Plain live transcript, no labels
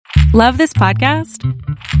Love this podcast?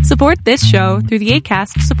 Support this show through the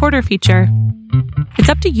Acast supporter feature. It's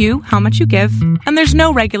up to you how much you give, and there's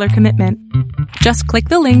no regular commitment. Just click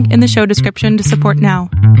the link in the show description to support now.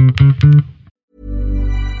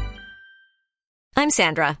 I'm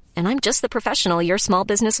Sandra, and I'm just the professional your small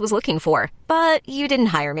business was looking for. But you didn't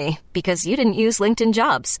hire me because you didn't use LinkedIn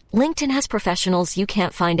Jobs. LinkedIn has professionals you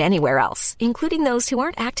can't find anywhere else, including those who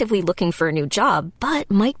aren't actively looking for a new job, but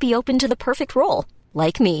might be open to the perfect role,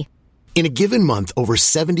 like me. In a given month, over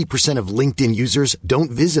 70% of LinkedIn users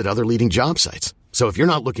don't visit other leading job sites. So if you're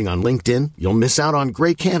not looking on LinkedIn, you'll miss out on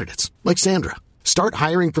great candidates like Sandra. Start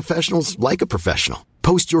hiring professionals like a professional.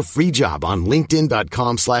 Post your free job on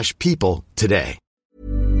linkedin.com/people today.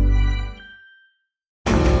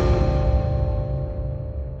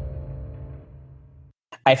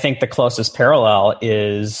 I think the closest parallel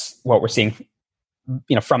is what we're seeing,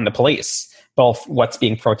 from the police, both what's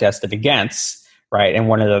being protested against. Right. And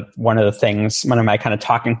one of my kind of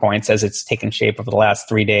talking points as it's taken shape over the last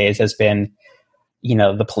 3 days has been,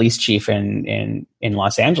 the police chief in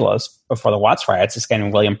Los Angeles before the Watts riots, this guy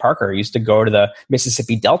named William Parker, used to go to the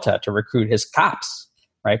Mississippi Delta to recruit his cops,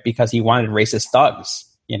 right? Because he wanted racist thugs,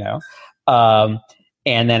 and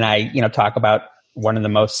then I, talk about one of the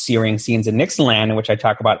most searing scenes in Nixonland, in which I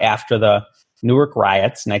talk about after the Newark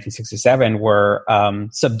riots in 1967 were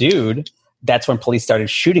subdued. That's when police started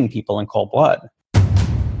shooting people in cold blood.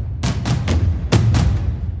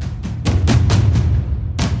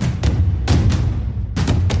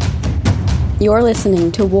 You're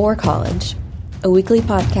listening to War College, a weekly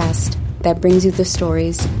podcast that brings you the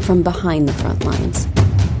stories from behind the front lines.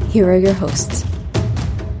 Here are your hosts.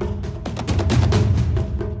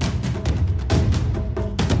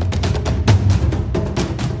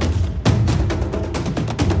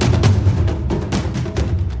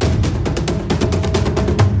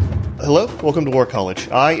 Hello, welcome to War College.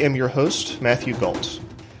 I am your host, Matthew Galt.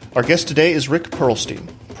 Our guest today is Rick Perlstein.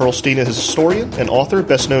 Perlstein is a historian and author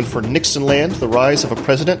best known for Nixonland, The Rise of a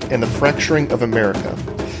President and the Fracturing of America.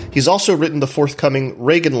 He's also written the forthcoming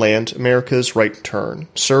Reaganland, America's Right Turn.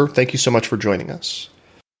 Sir, thank you so much for joining us.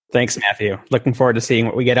 Thanks, Matthew. Looking forward to seeing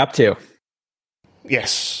what we get up to.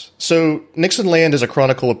 Yes. So, Nixonland is a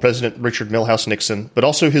chronicle of President Richard Milhous Nixon, but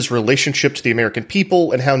also his relationship to the American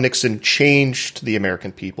people and how Nixon changed the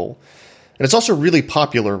American people. And it's also really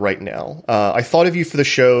popular right now. I thought of you for the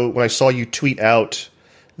show when I saw you tweet out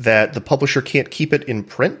that the publisher can't keep it in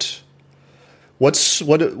print. Why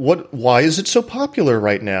is it so popular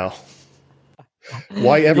right now?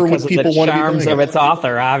 Why ever would people want to be buying it? Because of the charms of its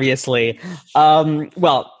author, obviously.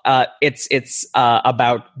 It's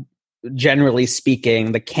about, generally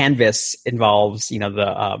speaking, the canvas involves,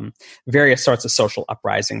 the various sorts of social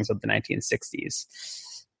uprisings of the 1960s.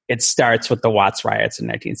 It starts with the Watts riots in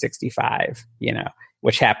 1965,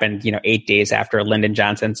 which happened, 8 days after Lyndon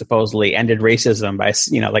Johnson supposedly ended racism by,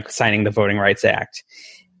 signing the Voting Rights Act.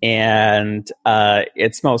 And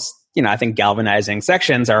its most, I think galvanizing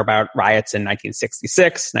sections are about riots in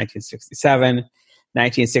 1966, 1967,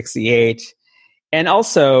 1968. And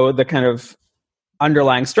also the kind of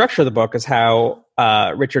underlying structure of the book is how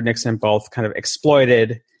Richard Nixon both kind of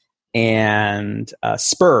exploited and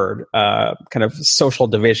spurred kind of social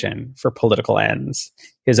division for political ends,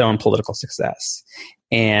 his own political success.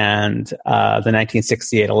 And the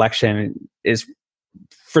 1968 election is,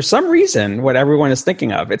 for some reason, what everyone is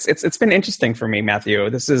thinking of. It's been interesting for me, Matthew.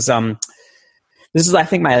 This is I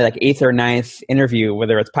think my 8th or 9th interview,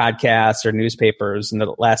 whether it's podcasts or newspapers, in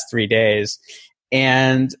the last 3 days,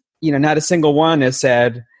 and not a single one has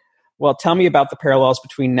said, well, tell me about the parallels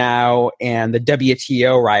between now and the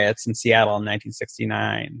WTO riots in Seattle in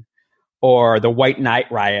 1969, or the White Night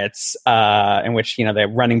riots, in which, they're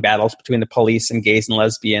running battles between the police and gays and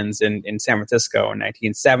lesbians in San Francisco in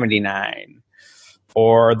 1979,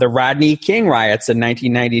 or the Rodney King riots in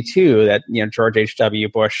 1992 that, George H.W.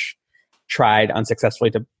 Bush tried unsuccessfully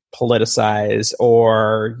to politicize,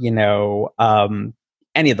 or,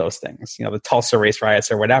 any of those things, the Tulsa race riots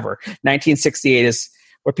or whatever. 1968 is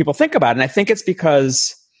what people think about. And I think it's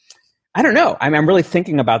because, I don't know, I'm really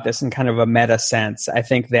thinking about this in kind of a meta sense. I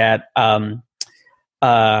think that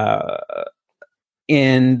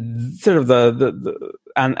in sort of the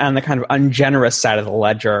on the kind of ungenerous side of the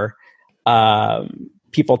ledger,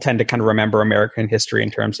 people tend to kind of remember American history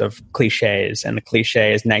in terms of cliches. And the cliche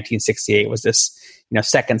is 1968 was this,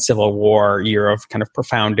 second Civil War year of kind of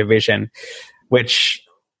profound division, which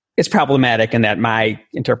is problematic in that my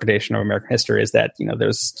interpretation of American history is that,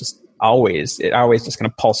 there's just it always just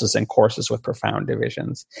kind of pulses and courses with profound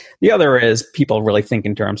divisions. The other is people really think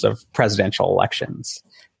in terms of presidential elections,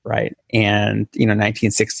 right? And,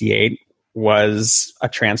 1968 was a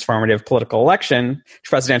transformative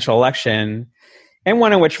presidential election, and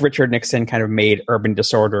one in which Richard Nixon kind of made urban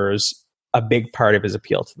disorders a big part of his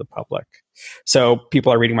appeal to the public. So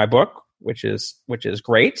people are reading my book, which is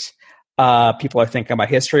great. People are thinking about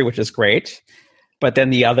history, which is great. But then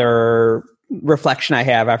the other reflection I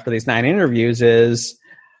have after these 9 interviews is,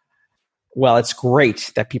 well, it's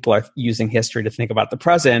great that people are using history to think about the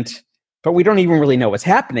present, but we don't even really know what's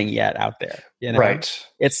happening yet out there. You know? Right.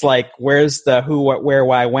 It's like, where's the who, what, where,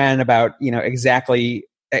 why, when about, exactly.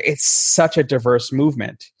 It's such a diverse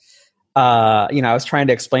movement. I was trying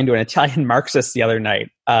to explain to an Italian Marxist the other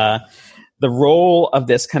night, the role of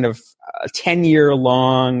this kind of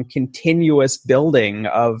 10-year-long continuous building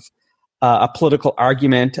of a political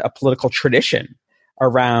argument, a political tradition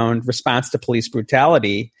around response to police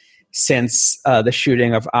brutality since the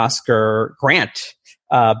shooting of Oscar Grant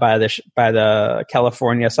by the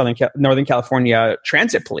Northern California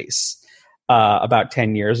Transit Police about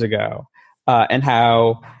 10 years ago, and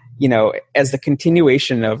how, as the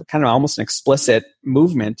continuation of kind of almost an explicit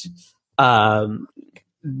movement,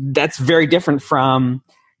 that's very different from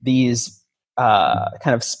these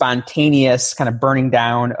kind of spontaneous kind of burning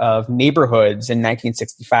down of neighborhoods in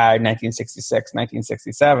 1965, 1966,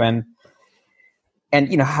 1967.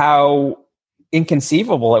 And, how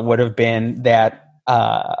inconceivable it would have been that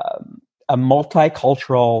a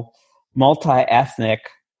multicultural, multi-ethnic,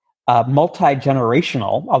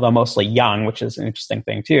 multi-generational, although mostly young, which is an interesting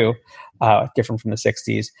thing too, different from the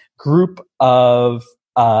 60s, group of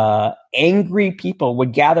angry people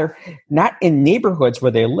would gather not in neighborhoods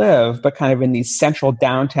where they live, but kind of in these central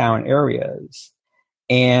downtown areas.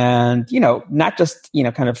 And, not just,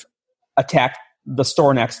 kind of attack the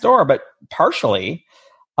store next door, but partially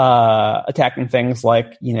attacking things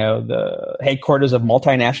like, the headquarters of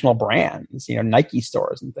multinational brands, Nike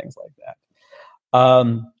stores and things like that.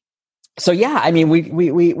 So yeah, I mean,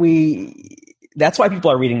 we that's why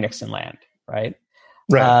people are reading Nixonland, right?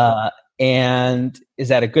 Right. And is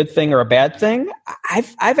that a good thing or a bad thing?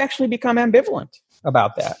 I've actually become ambivalent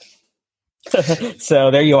about that.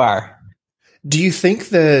 So there you are. Do you think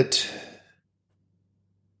that?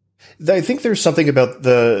 I think there's something about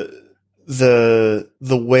the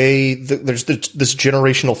way that there's this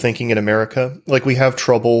generational thinking in America. Like, we have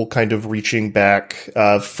trouble kind of reaching back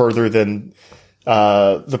further than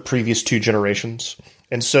the previous 2 generations,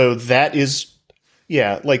 and so that is,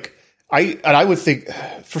 like. I would think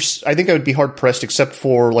I would be hard pressed, except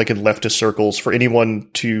for like in leftist circles, for anyone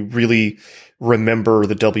to really remember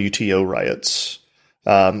the WTO riots,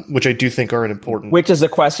 which I do think are an important. Which is a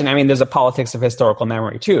question. I mean, there's a politics of historical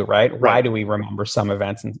memory too, right? Why do we remember some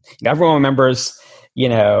events? And everyone remembers,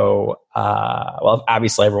 well,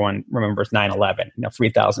 obviously everyone remembers 9/11.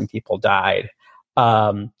 3,000 people died,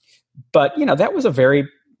 but that was a very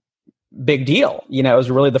big deal. It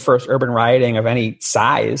was really the first urban rioting of any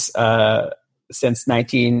size since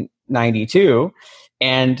 1992.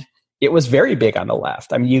 And it was very big on the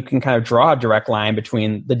left. I mean, you can kind of draw a direct line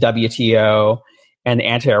between the WTO and the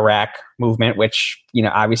anti-Iraq movement, which,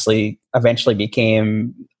 obviously eventually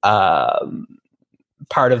became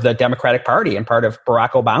part of the Democratic Party and part of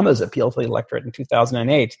Barack Obama's appeal to the electorate in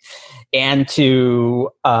 2008, and to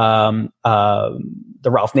the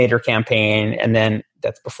Ralph Nader campaign, and then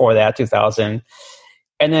that's before that, 2000,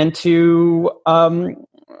 and then to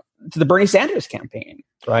the Bernie Sanders campaign,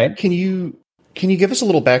 right? Can you give us a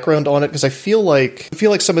little background on it? Because I feel like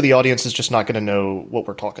some of the audience is just not going to know what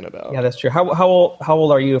we're talking about. Yeah, that's true. How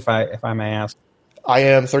old are you, if I may ask? I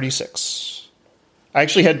am 36. I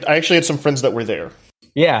actually had some friends that were there.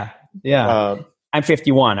 Yeah. I'm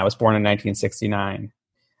 51. I was born in 1969.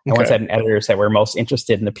 I once had an editor say we're most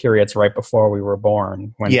interested in the periods right before we were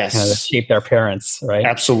born, when kind of shaped our parents, right?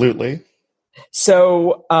 Absolutely.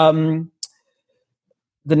 So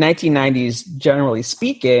the 1990s, generally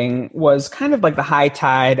speaking, was kind of like the high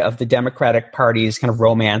tide of the Democratic Party's kind of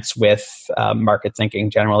romance with market thinking,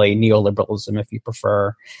 generally neoliberalism, if you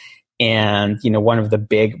prefer. And, one of the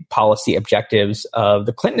big policy objectives of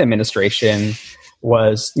the Clinton administration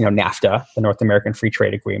was, NAFTA, the North American Free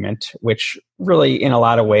Trade Agreement, which really, in a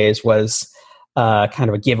lot of ways, was kind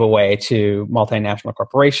of a giveaway to multinational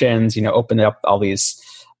corporations. Opened up all these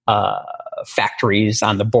factories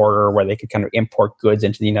on the border where they could kind of import goods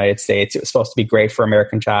into the United States. It was supposed to be great for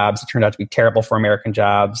American jobs. It turned out to be terrible for American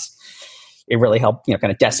jobs. It really helped,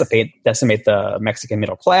 kind of decimate the Mexican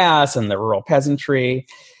middle class and the rural peasantry.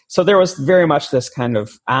 So there was very much this kind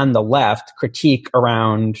of on the left critique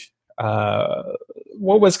around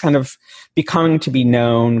what was kind of becoming to be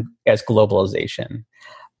known as globalization,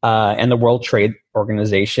 and the World Trade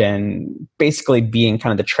Organization basically being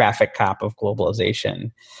kind of the traffic cop of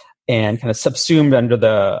globalization. and kind of subsumed under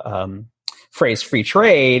the phrase free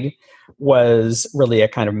trade was really a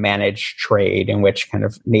kind of managed trade in which kind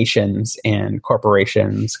of nations and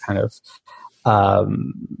corporations kind of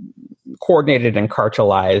coordinated and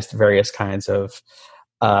cartelized various kinds of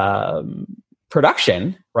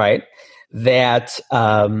production, right? That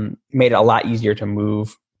made it a lot easier to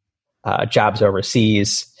move jobs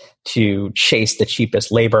overseas, to chase the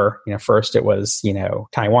cheapest labor. First it was,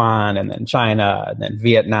 Taiwan, and then China, and then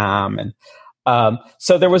Vietnam. And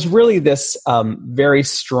so there was really this very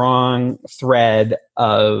strong thread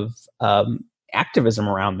of activism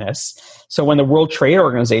around this. So when the World Trade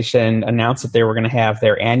Organization announced that they were going to have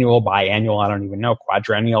their annual, biannual, I don't even know,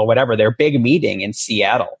 quadrennial, whatever, their big meeting in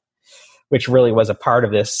Seattle, which really was a part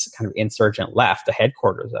of this kind of insurgent left, the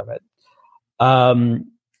headquarters of it,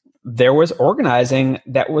 there was organizing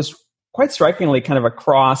that was quite strikingly kind of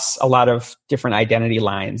across a lot of different identity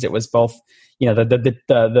lines. It was both,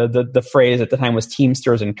 the phrase at the time was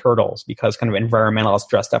Teamsters and Turtles, because kind of environmentalists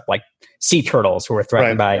dressed up like sea turtles who were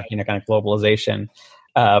threatened by, kind of globalization,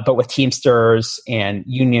 but with Teamsters and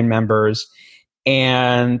union members.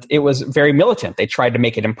 And it was very militant. They tried to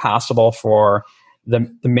make it impossible for the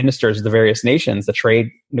ministers of the various nations, the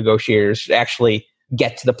trade negotiators, to actually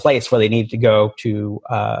get to the place where they needed to go to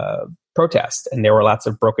protest. And there were lots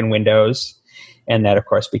of broken windows. And that, of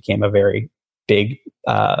course, became a very big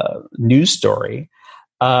news story.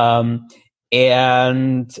 So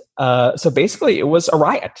basically it was a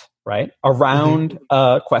riot, right? Around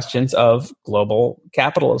questions of global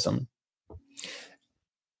capitalism.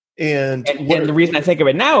 And the reason I think of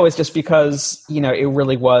it now is just because, it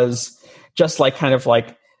really was just like kind of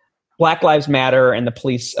like Black Lives Matter and the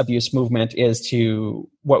police abuse movement is to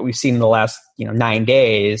what we've seen in the last 9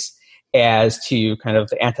 days as to kind of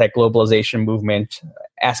the anti-globalization movement,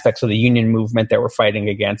 aspects of the union movement that were fighting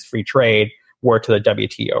against free trade were to the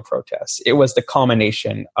WTO protests. It was the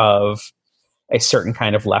culmination of a certain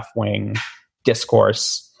kind of left-wing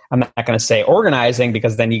discourse. I'm not going to say organizing,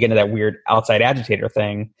 because then you get into that weird outside agitator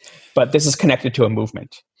thing, but this is connected to a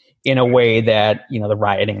movement in a way that, the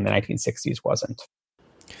rioting in the 1960s wasn't.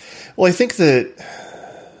 Well, I think that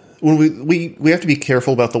when we have to be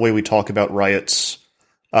careful about the way we talk about riots,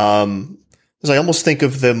 because I almost think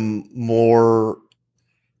of them more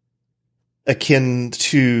akin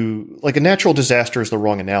to, like, a natural disaster is the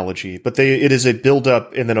wrong analogy, but it is a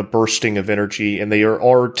buildup and then a bursting of energy, and they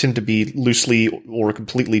tend to be loosely or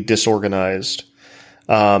completely disorganized,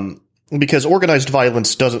 because organized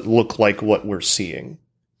violence doesn't look like what we're seeing,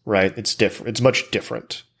 right? It's different. It's much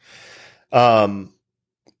different.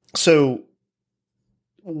 So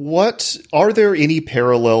are there any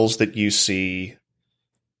parallels that you see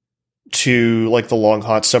to, like, the long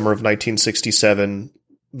hot summer of 1967,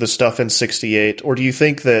 the stuff in 68? Or do you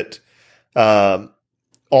think that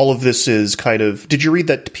all of this is kind of... Did you read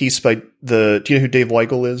that piece by do you know who Dave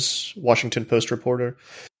Weigel is? Washington Post reporter.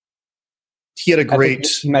 He had a great...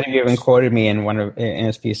 He might have even quoted me in in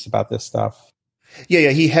his piece about this stuff. Yeah,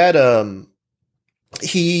 he had...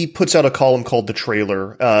 he puts out a column called The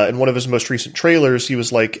Trailer. In one of his most recent trailers, he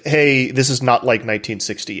was like, hey, this is not like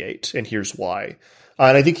 1968, and here's why.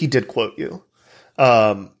 And I think he did quote you.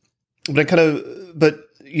 But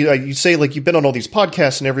you say, like, you've been on all these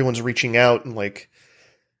podcasts and everyone's reaching out, and, like,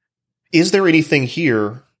 is there anything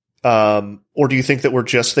here? Or do you think that we're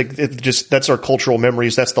just that's our cultural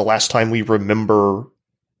memories? That's the last time we remember,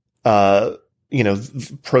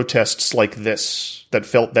 protests like this that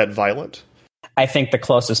felt that violent? I think the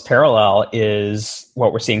closest parallel is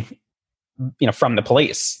what we're seeing, from the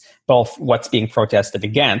police, both what's being protested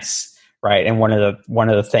against, right? And one of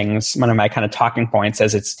my kind of talking points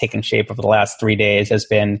as it's taken shape over the last 3 days has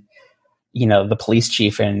been, the police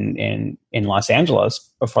chief in Los Angeles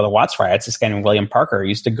before the Watts riots, this guy named William Parker,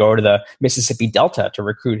 used to go to the Mississippi Delta to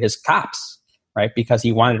recruit his cops, right? Because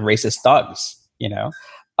he wanted racist thugs,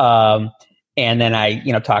 and then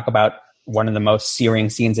I, talk about one of the most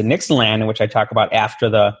searing scenes in Nixonland, in which I talk about after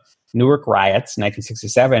the Newark riots in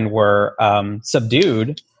 1967 were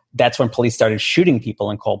subdued. That's when police started shooting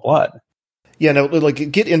people in cold blood. Yeah, no,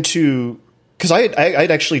 like, get into, because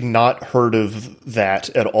I'd actually not heard of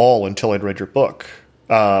that at all until I'd read your book.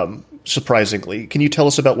 Surprisingly, can you tell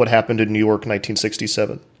us about what happened in New York,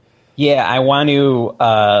 1967? Yeah, I want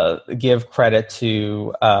to give credit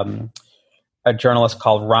to a journalist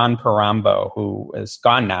called Ron Parambo, who is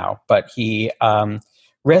gone now, but he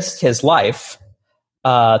risked his life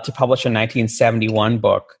to publish a 1971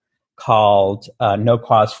 book called No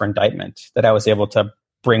Cause for Indictment that I was able to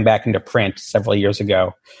bring back into print several years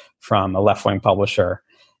ago from a left-wing publisher.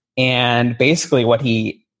 And basically what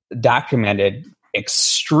he documented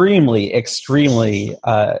extremely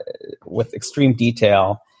with extreme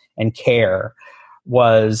detail and care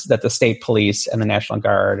was that the state police and the National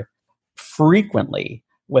Guard frequently,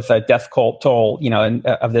 with a death toll,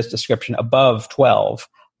 of this description above 12,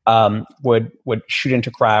 would shoot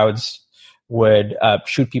into crowds, would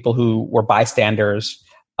shoot people who were bystanders.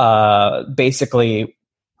 Basically,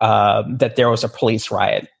 that there was a police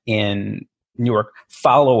riot in Newark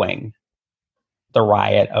following the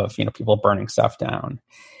riot of people burning stuff down.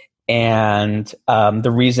 And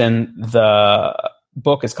the reason the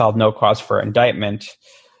book is called No Cause for Indictment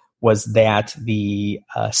was that the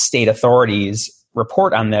state authorities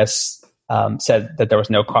report on this said that there was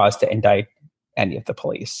no cause to indict any of the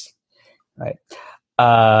police, right?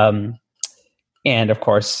 And of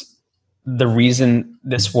course, the reason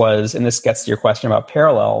this was, and this gets to your question about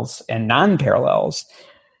parallels and non-parallels,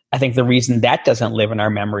 I think the reason that doesn't live in our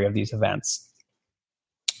memory of these events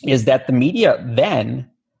is that the media then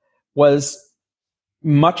was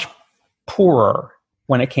much poorer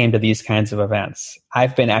when it came to these kinds of events.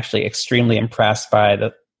 I've been actually extremely impressed by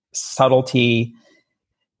the subtlety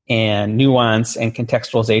and nuance and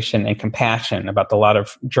contextualization and compassion about a lot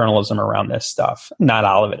of journalism around this stuff. Not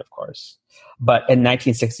all of it, of course. But in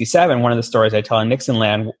 1967, one of the stories I tell in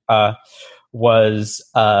Nixonland was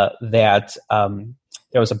that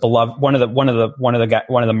there was a beloved one of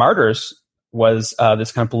the martyrs was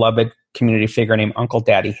this kind of beloved community figure named Uncle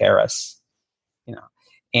Daddy Harris,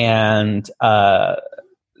 and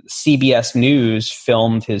CBS News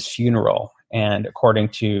filmed his funeral. And according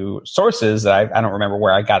to sources, I don't remember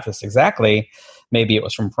where I got this exactly, maybe it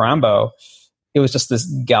was from Parambo, it was just this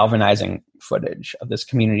galvanizing footage of this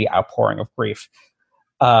community outpouring of grief.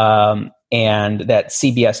 And that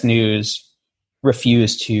CBS News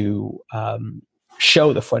refused to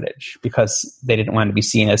show the footage because they didn't want to be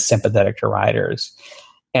seen as sympathetic to rioters.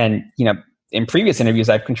 And, in previous interviews,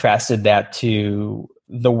 I've contrasted that to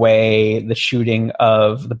the way the shooting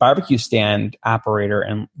of the barbecue stand operator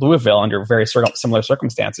in Louisville under very similar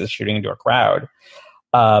circumstances, shooting into a crowd.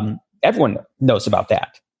 Everyone knows about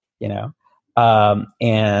that, and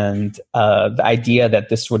the idea that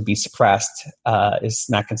this would be suppressed is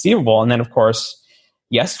not conceivable. And then, of course,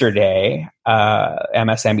 yesterday,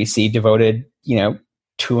 MSNBC devoted,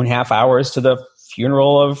 2.5 hours to the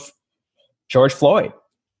funeral of George Floyd,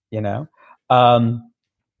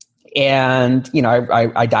 and,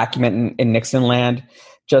 I document in Nixonland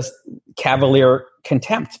just cavalier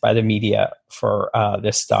contempt by the media for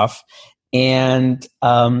this stuff. And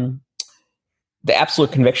the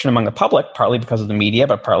absolute conviction among the public, partly because of the media,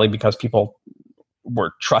 but partly because people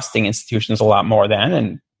were trusting institutions a lot more then,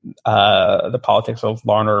 and the politics of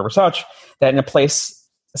law and order were such that in a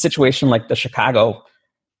situation like the Chicago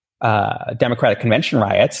Democratic Convention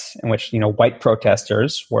riots, in which white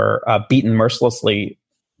protesters were beaten mercilessly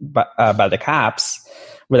by the cops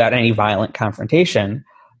without any violent confrontation,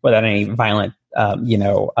 without any violent,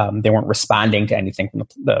 they weren't responding to anything from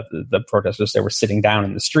the protesters. They were sitting down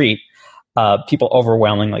in the street. People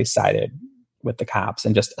overwhelmingly sided with the cops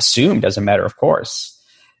and just assumed, as a matter of course,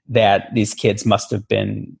 that these kids must have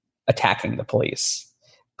been attacking the police,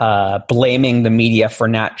 blaming the media for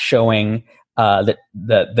not showing that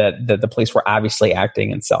the police were obviously acting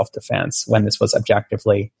in self-defense when this was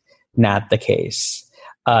objectively not the case.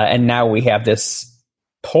 And now we have this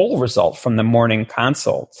poll result from the Morning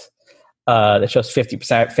Consult that shows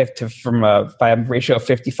 50% by a ratio of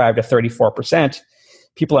 55 to 34%.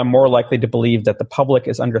 People are more likely to believe that the public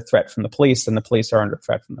is under threat from the police than the police are under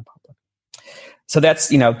threat from the public. So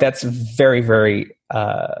that's very, very,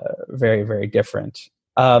 very, very different.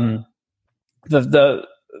 I'd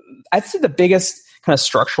say the biggest kind of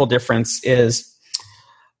structural difference is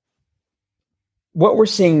what we're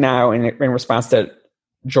seeing now in response to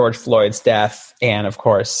George Floyd's death, and of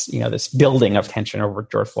course, this building of tension over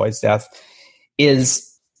George Floyd's death,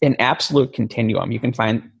 is an absolute continuum. You can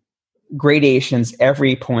find gradations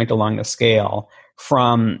every point along the scale,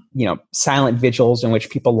 from silent vigils in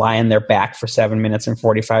which people lie on their back for 7 minutes and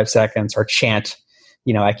 45 seconds or chant,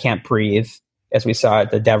 I can't breathe, as we saw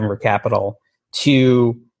at the Denver Capitol,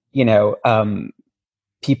 to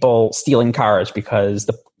people stealing cars because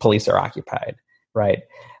the police are occupied, right?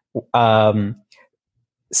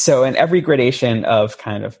 So in every gradation of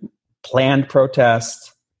kind of planned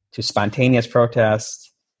protest to spontaneous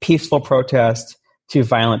protest, peaceful protest to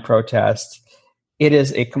violent protest, it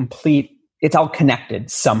is it's all connected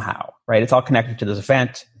somehow, right? It's all connected to this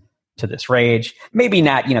event, to this rage. Maybe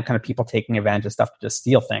not, kind of people taking advantage of stuff to just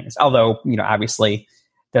steal things. Although, obviously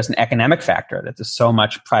there's an economic factor that there's so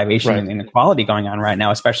much privation and inequality going on right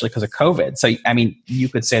now, especially because of COVID. So, you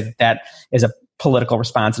could say that is a political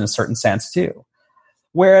response in a certain sense too.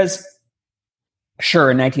 Whereas,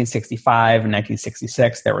 sure, in 1965 and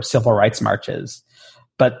 1966, there were civil rights marches.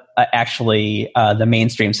 But actually, the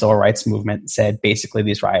mainstream civil rights movement said basically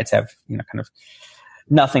these riots have, kind of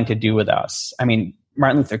nothing to do with us. I mean,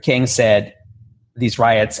 Martin Luther King said these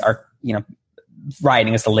riots are,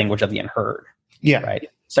 rioting is the language of the unheard. Yeah. Right.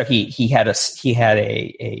 So he had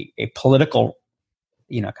a political,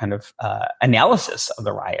 kind of analysis of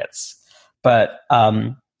the riots, but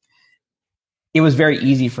it was very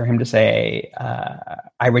easy for him to say,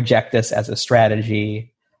 I reject this as a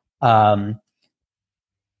strategy.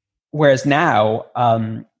 Whereas now,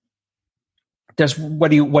 there's what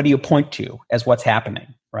do you point to as what's happening,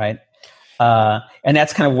 right? And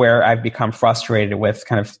that's kind of where I've become frustrated with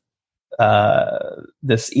kind of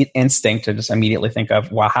this instinct to just immediately think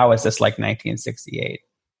of, well, how is this like 1968?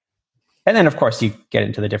 And then, of course, you get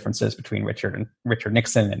into the differences between Richard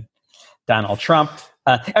Nixon and Donald Trump.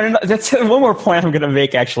 And that's one more point I'm going to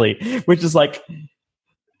make, actually, which is like,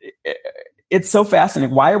 it's so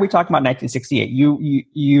fascinating. Why are we talking about 1968?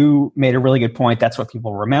 You made a really good point. That's what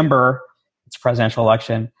people remember. It's a presidential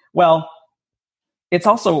election. Well, it's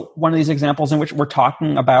also one of these examples in which we're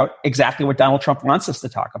talking about exactly what Donald Trump wants us to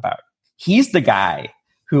talk about. He's the guy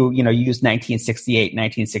who, used 1968,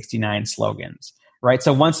 1969 slogans, right?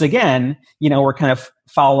 So once again, we're kind of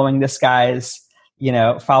following this guy's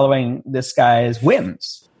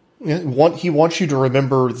whims. Yeah, he wants you to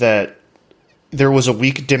remember that there was a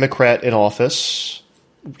weak Democrat in office,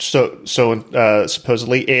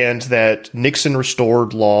 supposedly, and that Nixon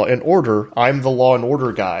restored law and order. I'm the law and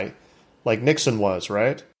order guy, like Nixon was,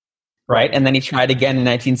 right? Right, and then he tried again in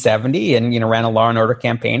 1970 and, ran a law and order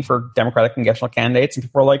campaign for Democratic congressional candidates, and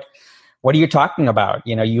people were like, what are you talking about?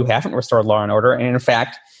 You haven't restored law and order, and in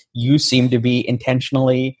fact, you seem to be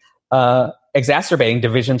intentionally exacerbating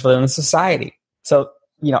divisions within the society. So,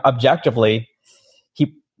 objectively,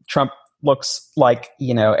 Trump looks like,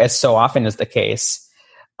 as so often is the case,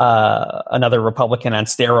 another Republican on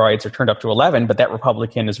steroids are turned up to 11, but that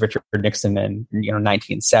Republican is Richard Nixon in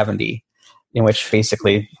 1970, in which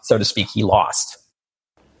basically, so to speak, he lost.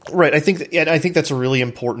 Right. I think that's a really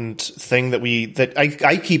important thing that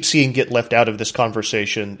I keep seeing get left out of this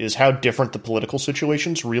conversation is how different the political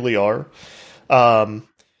situations really are.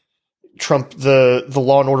 Trump, the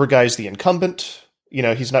law and order guy, is the incumbent.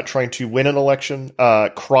 He's not trying to win an election.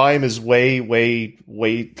 Crime is way,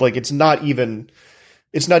 like it's not even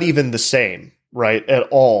the same, right? At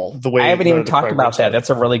all. The way I haven't even talked about that. That's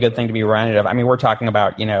a really good thing to be reminded of. I mean, we're talking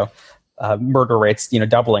about, murder rates,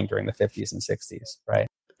 doubling during the 50s and 60s, right?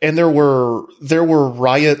 And there were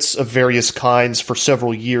riots of various kinds for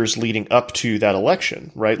several years leading up to that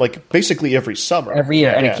election, right? Like basically every summer. Every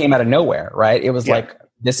year. And it came out of nowhere, right? It was like,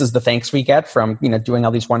 this is the thanks we get from, doing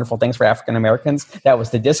all these wonderful things for African Americans. That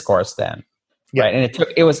was the discourse then. Yeah. Right. And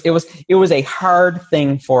it was a hard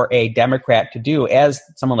thing for a Democrat to do, as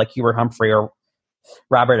someone like Hubert Humphrey or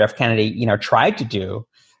Robert F. Kennedy, tried to do,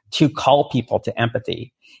 to call people to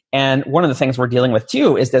empathy. And one of the things we're dealing with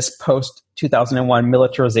too is this post 2001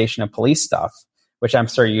 militarization of police stuff, which I'm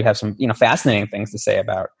sure you have some, fascinating things to say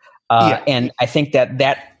about. And I think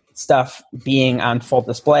that stuff being on full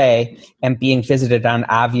display and being visited on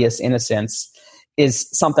obvious innocence is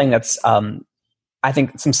something that's, I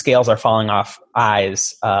think some scales are falling off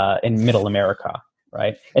eyes in middle America,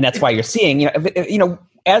 right? And that's why you're seeing,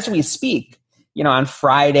 as we speak, on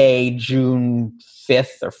Friday, June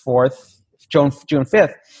 5th or 4th, June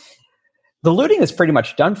 5th, the looting is pretty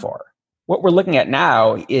much done for. What we're looking at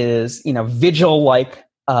now is, vigil-like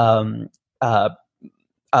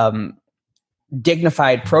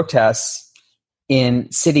dignified protests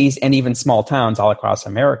in cities and even small towns all across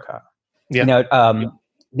America. Yeah.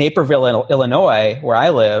 Naperville, Illinois, where I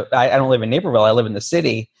live, I don't live in Naperville, I live in the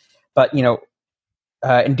city, but,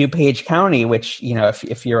 in DuPage County, which,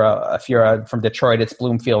 if you're from Detroit, it's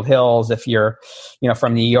Bloomfield Hills. If you're,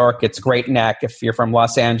 from New York, it's Great Neck. If you're from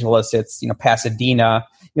Los Angeles, it's, Pasadena.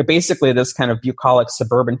 Basically this kind of bucolic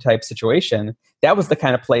suburban type situation. That was the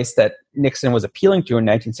kind of place that Nixon was appealing to in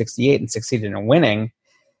 1968 and succeeded in winning.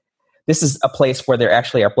 This is a place where there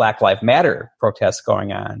actually are Black Lives Matter protests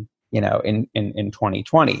going on, in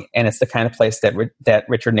 2020. And it's the kind of place that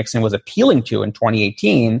Richard Nixon was appealing to in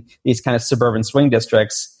 2018, these kind of suburban swing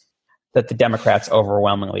districts that the Democrats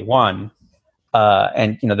overwhelmingly won.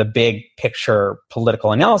 And, the big picture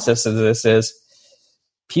political analysis of this is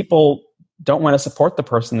people don't want to support the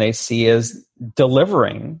person they see as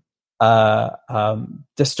delivering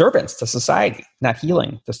disturbance to society, not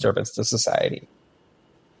healing disturbance to society.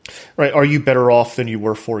 Right. Are you better off than you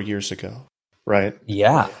were 4 years ago? right?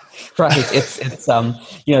 Yeah, right. It's is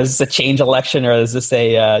this a change election, or is this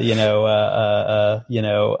a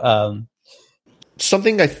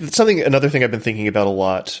another thing I've been thinking about a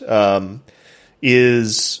lot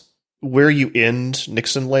is where you end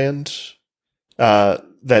Nixon land.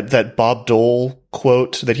 That Bob Dole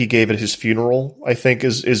quote that he gave at his funeral, I think,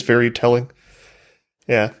 is very telling.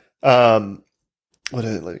 Yeah. I've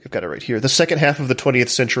got it right here. The second half of the 20th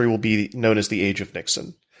century will be known as the age of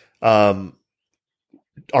Nixon. Are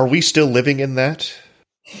we still living in that?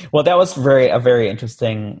 Well, that was a very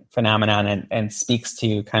interesting phenomenon, and speaks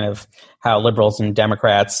to kind of how liberals and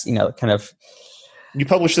Democrats, kind of. You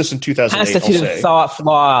published this in 2008. Constituted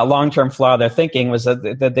long-term flaw of their thinking was that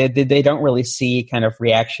they don't really see kind of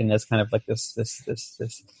reaction as kind of like this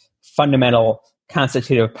fundamental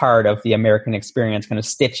constitutive part of the American experience, kind of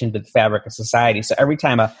stitched into the fabric of society. So every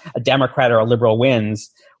time a Democrat or a liberal wins,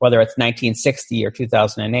 whether it's 1960 or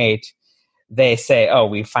 2008, they say, "Oh,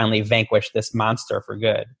 we finally vanquished this monster for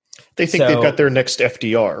good." They think they've got their next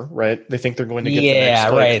FDR, right? They think they're going to get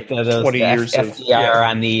the next 20 years of FDR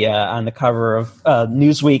on the cover of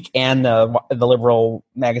Newsweek and the liberal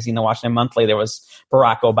magazine, The Washington Monthly. There was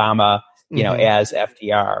Barack Obama, as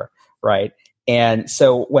FDR, right? And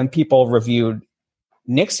so when people reviewed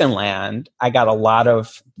Nixonland, I got a lot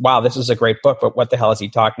of, wow, this is a great book, but what the hell is he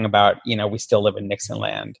talking about? We still live in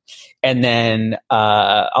Nixonland. And then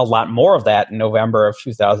a lot more of that in November of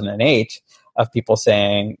 2008 of people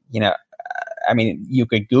saying, you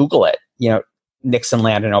could Google it,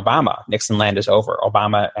 Nixonland and Obama. Nixonland is over.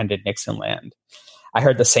 Obama ended Nixonland. I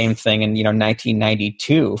heard the same thing in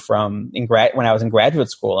 1992 when I was in graduate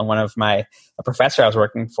school, and a professor I was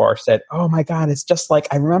working for said, "Oh my God, it's just like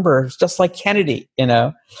Kennedy,"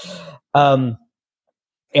 And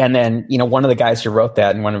then one of the guys who wrote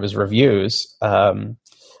that in one of his reviews, an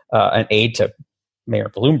aide to Mayor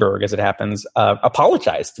Bloomberg, as it happens,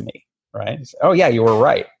 apologized to me. Right? He said, "Oh yeah, you were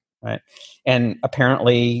right." Right. And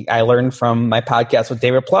apparently I learned from my podcast with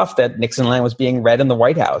David Plouffe that Nixonland was being read in the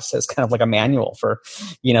White House as kind of like a manual for,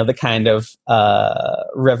 the kind of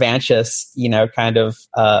revanchist,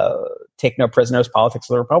 take no prisoners politics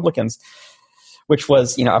of the Republicans, which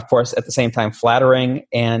was, of course, at the same time flattering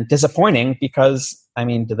and disappointing because,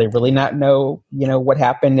 do they really not know, what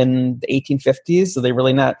happened in the 1850s?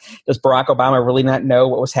 Does Barack Obama really not know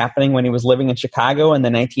what was happening when he was living in Chicago in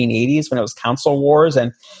the 1980s when it was council wars,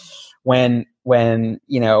 and when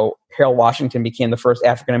Harold Washington became the first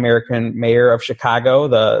African-American mayor of Chicago,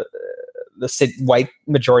 the white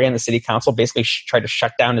majority on the city council basically tried to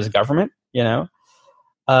shut down his government,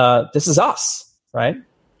 this is us, right?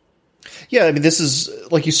 Yeah, this is,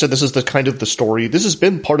 like you said, this is the kind of the story. This has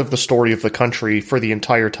been part of the story of the country for the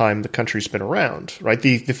entire time the country's been around, right?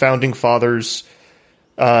 The founding fathers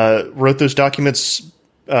wrote those documents,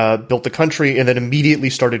 built the country, and then immediately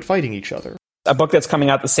started fighting each other. A book that's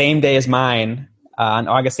coming out the same day as mine on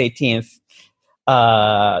August 18th,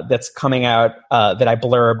 that's coming out that I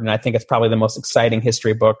blurbed, and I think it's probably the most exciting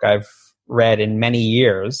history book I've read in many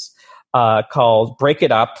years, called Break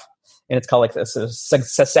It Up. And it's called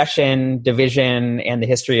Secession, Division, and the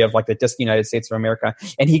History of the United States of America.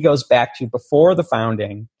 And he goes back to before the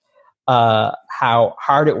founding, how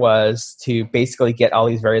hard it was to basically get all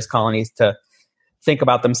these various colonies to think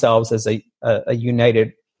about themselves as a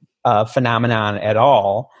united phenomenon at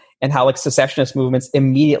all, and how secessionist movements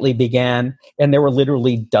immediately began, and there were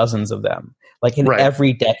literally dozens of them, in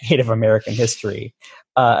every decade of American history.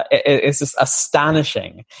 It's just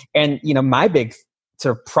astonishing. And my big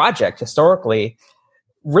sort of project historically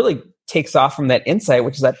really takes off from that insight,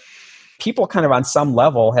 which is that people kind of on some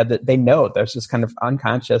level they know there's this kind of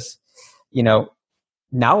unconscious,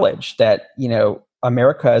 knowledge that,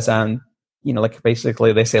 America is on,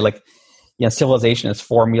 basically they say civilization is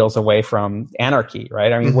 4 meals away from anarchy,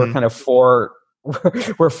 right? We're kind of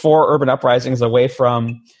we're 4 urban uprisings away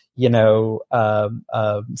from,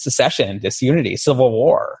 secession, disunity, civil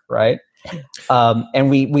war, right? And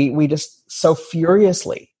we just so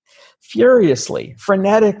furiously,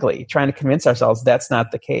 frenetically trying to convince ourselves that's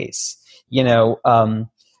not the case.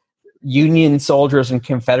 Union soldiers and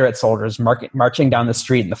Confederate soldiers marching down the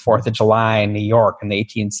street in the 4th of July in New York in the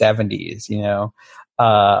 1870s,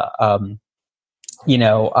 a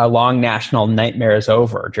long national nightmare is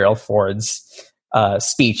over. Gerald Ford's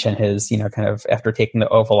speech and his, kind of after taking the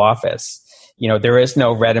Oval Office. There is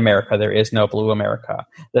no red America, there is no blue America.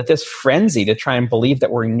 That this frenzy to try and believe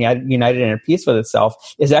that we're united and at peace with itself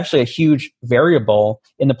is actually a huge variable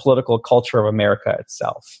in the political culture of America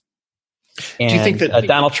itself. And do you think that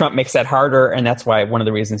Donald Trump makes that harder, and that's why one of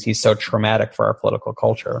the reasons he's so traumatic for our political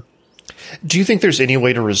culture? Do you think there's any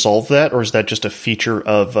way to resolve that, or is that just a feature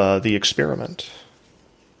of the experiment?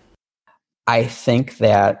 I think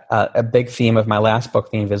that a big theme of my last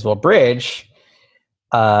book, The Invisible Bridge,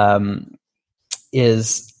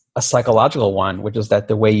 is a psychological one, which is that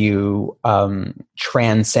the way you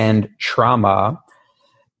transcend trauma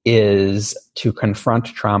is to confront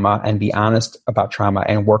trauma and be honest about trauma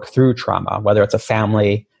and work through trauma, whether it's a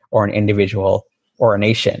family or an individual or a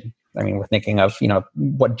nation. I mean, we're thinking of,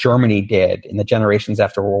 what Germany did in the generations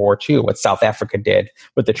after World War II, what South Africa did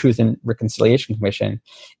with the Truth and Reconciliation Commission.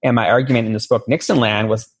 And my argument in this book, Nixonland,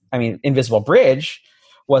 Invisible Bridge,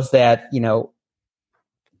 was that,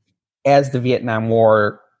 as the Vietnam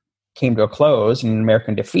War came to a close and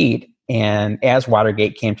American defeat, and as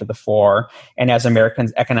Watergate came to the fore, and as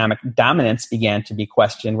Americans' economic dominance began to be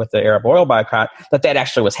questioned with the Arab oil boycott, that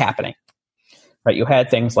actually was happening. Right, you had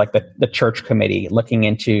things like the Church Committee looking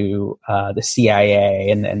into the CIA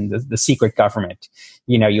and the secret government.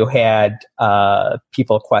 You had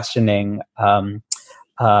people questioning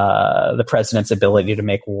the president's ability to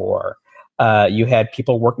make war. You had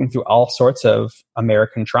people working through all sorts of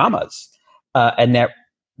American traumas, and that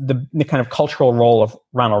the kind of cultural role of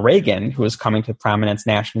Ronald Reagan, who was coming to prominence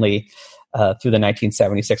nationally through the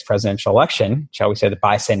 1976 presidential election, shall we say the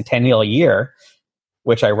bicentennial year,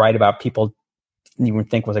 which I write about, people you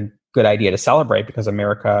would think was a good idea to celebrate because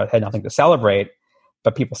America had nothing to celebrate,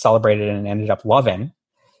 but people celebrated it and ended up loving.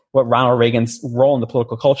 What Ronald Reagan's role in the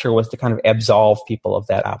political culture was to kind of absolve people of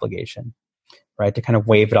that obligation, right? To kind of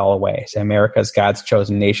wave it all away. Say, America is God's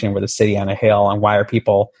chosen nation. We're the city on a hill. And why are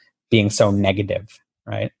people being so negative,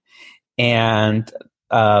 right? And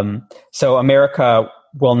so America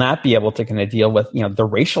will not be able to kind of deal with, the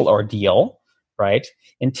racial ordeal, right,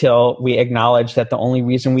 until we acknowledge that the only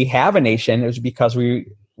reason we have a nation is because we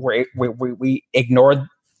ignored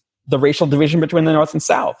the racial division between the North and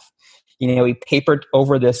South. We papered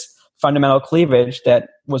over this fundamental cleavage that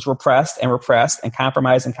was repressed and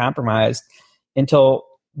compromised until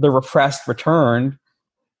the repressed returned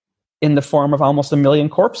in the form of almost 1 million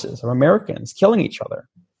corpses of Americans killing each other.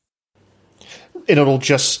 And it'll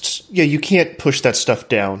just, you can't push that stuff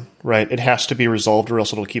down, right? It has to be resolved or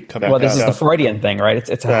else it'll keep coming out. Well, this is the Freudian thing, right?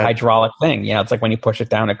 It's a hydraulic thing. It's like when you push it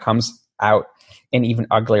down, it comes out in even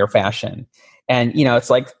uglier fashion. And, it's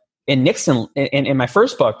like in Nixon, in my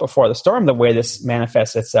first book, Before the Storm, the way this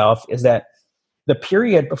manifests itself is that the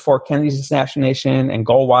period before Kennedy's assassination and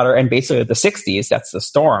Goldwater, and basically the 60s, that's the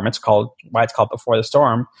storm, why it's called Before the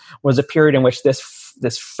Storm, was a period in which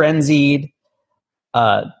this frenzied,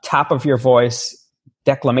 top of your voice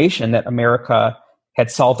declamation that America had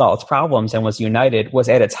solved all its problems and was united was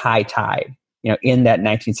at its high tide, in that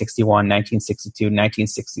 1961, 1962,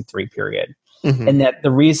 1963 period. Mm-hmm. And that the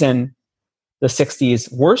reason the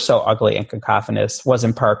 60s were so ugly and cacophonous was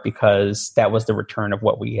in part because that was the return of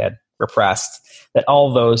what we had repressed, that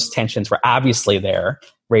all those tensions were obviously there,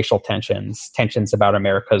 racial tensions about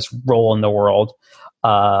America's role in the world,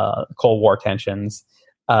 Cold War tensions,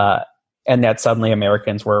 and that suddenly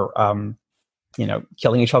Americans were,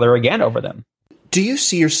 killing each other again over them. Do you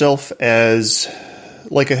see yourself as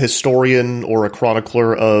like a historian or a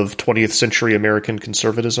chronicler of 20th century American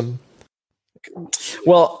conservatism?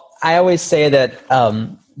 Well, I always say that,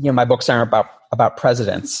 my books aren't about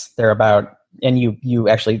presidents. They're about, and you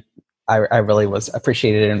actually, I really was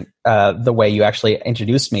appreciated in the way you actually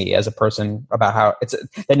introduced me as a person about how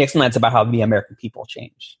the Nixonland's about how the American people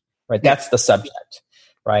changed, right? That's the subject,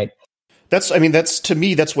 right? That's to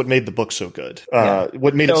me, that's what made the book so good.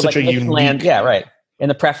 What made it such a unique. Yeah, right. In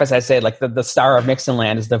the preface, I say the star of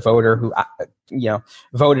Nixonland is the voter who,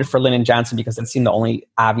 voted for Lyndon Johnson because it seemed the only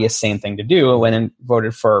obvious sane thing to do, and then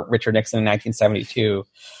voted for Richard Nixon in 1972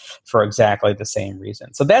 for exactly the same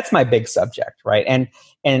reason. So that's my big subject, right?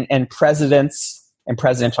 And presidents and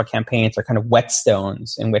presidential campaigns are kind of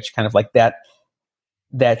whetstones in which kind of like that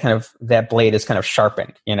blade is kind of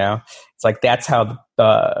sharpened. It's like that's how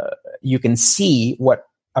you can see what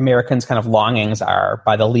Americans' kind of longings are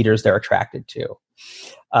by the leaders they're attracted to.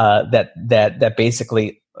 That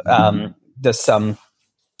basically this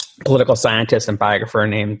political scientist and biographer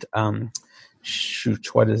named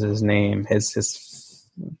what is his name? His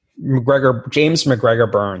James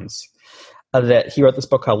McGregor Burns. That he wrote this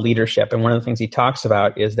book called Leadership, and one of the things he talks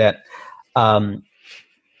about is that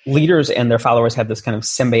leaders and their followers have this kind of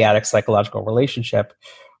symbiotic psychological relationship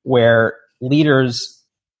where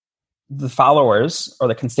the followers or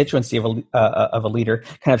the constituency of a leader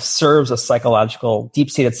kind of serves a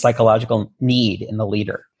deep-seated psychological need in the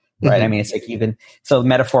leader, right? Mm-hmm. I mean, it's like even so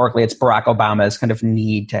metaphorically, it's Barack Obama's kind of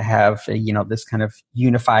need to have this kind of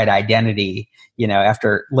unified identity,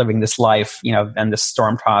 after living this life, and the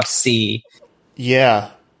storm-tossed sea,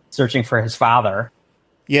 searching for his father.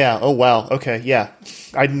 Yeah. Oh wow. Okay. Yeah,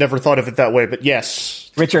 I'd never thought of it that way, but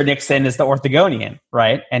yes, Richard Nixon is the orthogonian,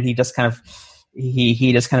 right? And he just kind of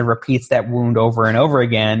he just kind of repeats that wound over and over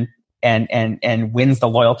again. And wins the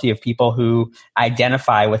loyalty of people who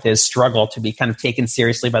identify with his struggle to be kind of taken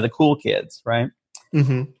seriously by the cool kids, right?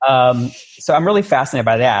 Mm-hmm. So I'm really fascinated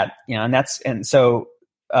by that, and so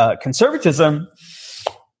conservatism,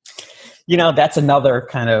 that's another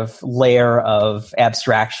kind of layer of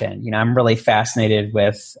abstraction. I'm really fascinated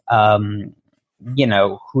with,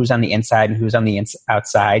 who's on the inside and who's on the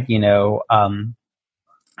outside.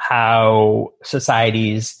 How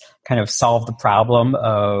societies kind of solve the problem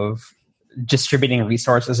of distributing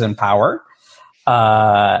resources and power,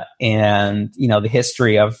 and the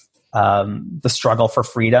history of the struggle for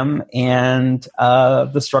freedom and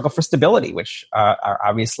the struggle for stability, which are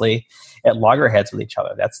obviously at loggerheads with each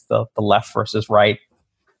other. That's the left versus right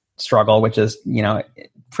struggle, which is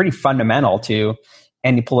pretty fundamental to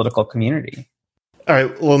any political community. All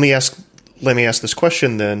right, well, let me ask this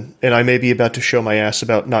question then, and I may be about to show my ass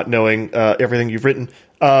about not knowing everything you've written,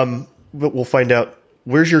 but we'll find out.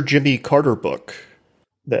 Where's your Jimmy Carter book?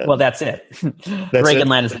 Then? Well, that's it.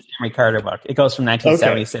 Reaganland is a Jimmy Carter book. It goes from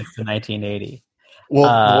 1976 to 1980.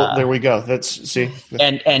 Well, there we go. That's see,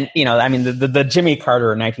 and I mean the Jimmy Carter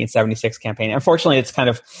 1976 campaign. Unfortunately, it's kind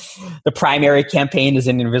of the primary campaign is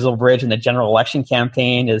in Invisible Bridge, and the general election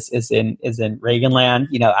campaign is in Reaganland.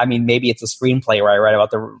 I mean, maybe it's a screenplay where I write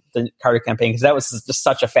about the Carter campaign, because that was just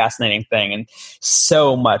such a fascinating thing, and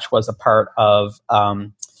so much was a part of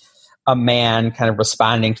a man kind of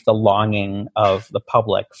responding to the longing of the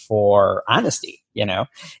public for honesty,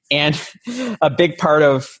 and a big part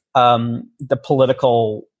of the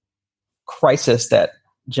political crisis that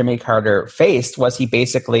Jimmy Carter faced was he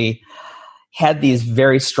basically had these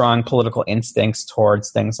very strong political instincts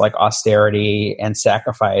towards things like austerity and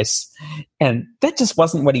sacrifice. And that just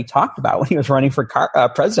wasn't what he talked about when he was running for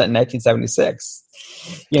president in 1976.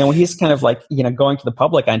 When he's kind of like, going to the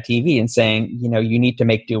public on TV and saying, you need to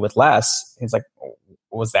make do with less. He's like,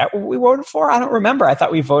 was that what we voted for? I don't remember. I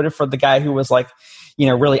thought we voted for the guy who was like,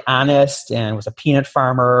 really honest and was a peanut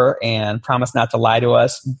farmer and promised not to lie to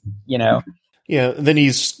us, Yeah. Then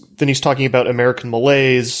he's talking about American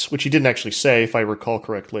malaise, which he didn't actually say, if I recall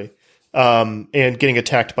correctly, and getting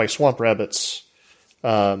attacked by swamp rabbits.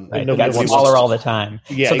 Right. They got smaller all the time.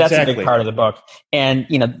 Yeah, so that's exactly. a big part of the book. And,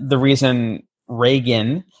 the reason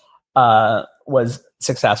Reagan was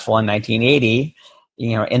successful in 1980,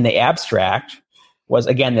 in the abstract, was,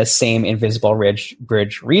 again, this same Invisible Bridge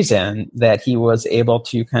reason that he was able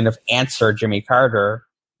to kind of answer Jimmy Carter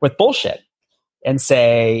with bullshit and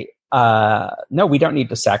say, no, we don't need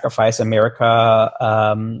to sacrifice America.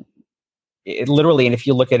 Literally, and if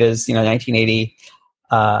you look at his 1980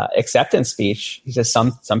 acceptance speech, he says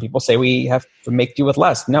some people say we have to make do with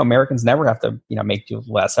less. No, Americans never have to make do with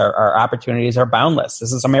less. Our opportunities are boundless.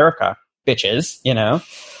 This is America, bitches.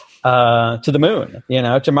 To the moon,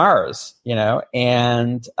 to Mars,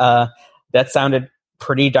 and that sounded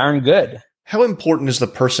pretty darn good. How important is the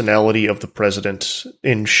personality of the president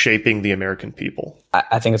in shaping the American people?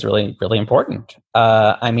 I think it's really, really important.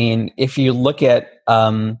 I mean, if you look at,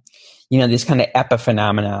 this kind of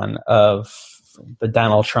epiphenomenon of the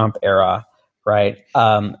Donald Trump era, right?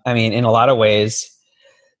 I mean, in a lot of ways,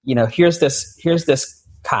 here's this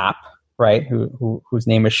cop, right? Whose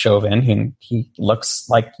name is Chauvin, who he looks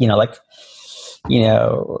like,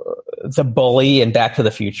 the bully in Back to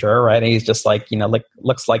the Future, right? And he's just like,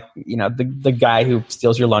 looks like, the guy who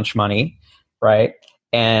steals your lunch money, right?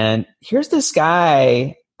 And here's this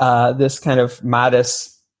guy, this kind of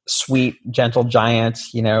modest, sweet, gentle giant,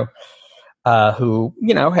 who,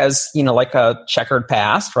 has, like a checkered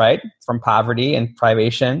past, right? From poverty and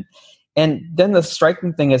privation. And then the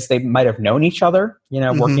striking thing is they might have known each other,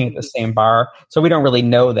 working at the same bar. So we don't really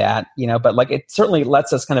know that, but like it certainly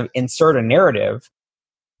lets us kind of insert a narrative.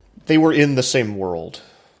 They were in the same world.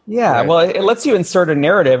 Yeah, right? Well, it lets you insert a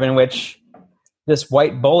narrative in which this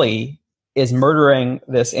white bully is murdering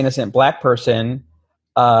this innocent black person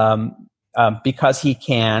because he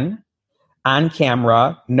can, on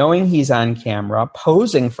camera, knowing he's on camera,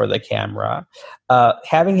 posing for the camera,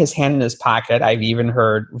 having his hand in his pocket. I've even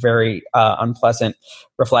heard very unpleasant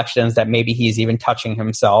reflections that maybe he's even touching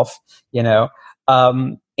himself, thinking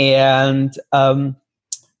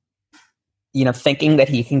that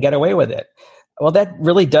he can get away with it. Well, that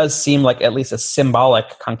really does seem like at least a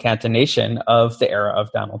symbolic concatenation of the era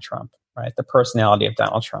of Donald Trump. right? The personality of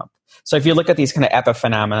Donald Trump. So if you look at these kind of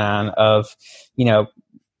epiphenomenon of,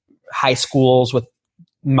 high schools with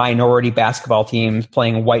minority basketball teams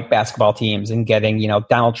playing white basketball teams and getting,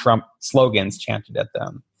 Donald Trump slogans chanted at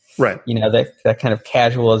them. Right. That kind of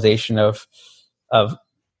casualization of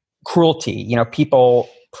cruelty, people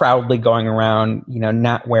proudly going around,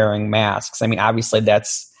 not wearing masks. I mean, obviously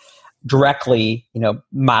that's directly,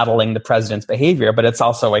 modeling the president's behavior, but it's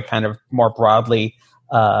also a kind of more broadly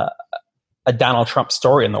a Donald Trump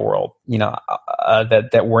story in the world,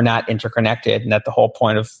 that we're not interconnected and that the whole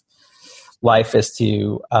point of life is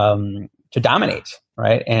to dominate,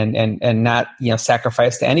 right? And not,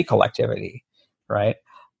 sacrifice to any collectivity, right?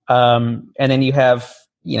 And then you have,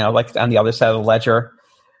 like on the other side of the ledger,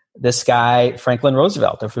 this guy, Franklin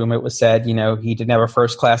Roosevelt, of whom it was said, he didn't have a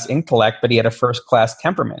first-class intellect, but he had a first-class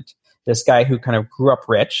temperament. This guy who kind of grew up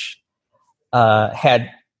rich, had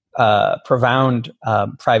profound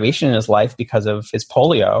privation in his life because of his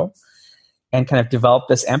polio, and kind of developed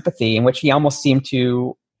this empathy in which he almost seemed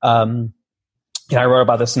to, I wrote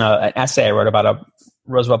about this in an essay I wrote about a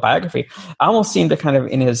Roosevelt biography. I almost seemed to kind of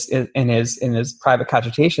in his private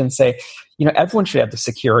cogitation say, everyone should have the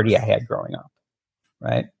security I had growing up,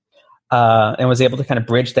 right? And was able to kind of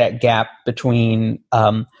bridge that gap between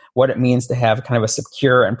what it means to have kind of a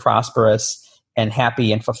secure and prosperous and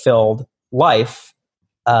happy and fulfilled life,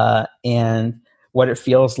 and what it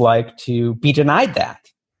feels like to be denied that.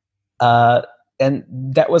 And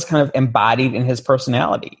that was kind of embodied in his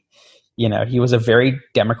personality. He was a very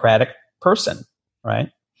democratic person, right?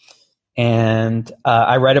 And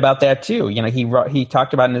I write about that too. He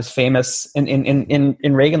talked about in his famous in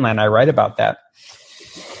Reaganland. I write about that.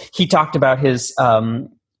 He talked about his.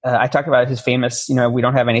 I talked about his famous, we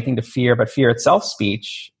don't have anything to fear but fear itself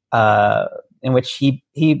speech, in which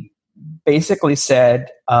he basically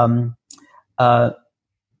said, none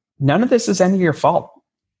of this is any of your fault.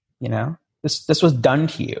 This was done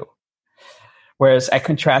to you. Whereas I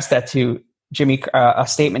contrast that to a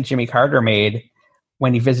statement Jimmy Carter made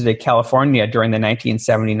when he visited California during the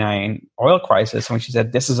 1979 oil crisis, when she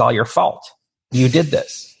said, "This is all your fault. You did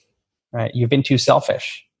this, right? You've been too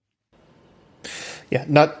selfish." Yeah,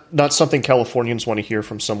 not something Californians want to hear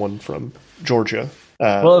from someone from Georgia.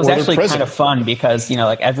 Well, it was actually kind of fun because,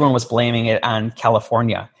 everyone was blaming it on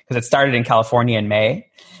California because it started in California in May.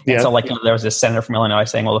 And so there was this senator from Illinois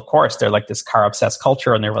saying, well, of course, they're like this car obsessed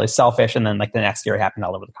culture and they're really selfish. And then the next year it happened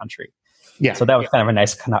all over the country. Yeah. So that was kind of a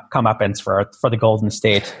nice comeuppance for the Golden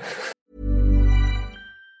State.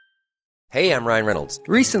 Hey, I'm Ryan Reynolds.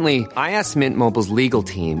 Recently, I asked Mint Mobile's legal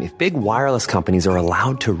team if big wireless companies are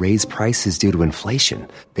allowed to raise prices due to inflation.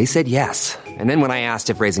 They said yes. And then when I asked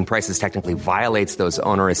if raising prices technically violates those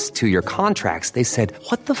onerous 2-year contracts, they said,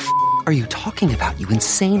 "What the f*** are you talking about, you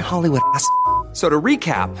insane Hollywood ass?" So to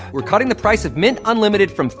recap, we're cutting the price of Mint Unlimited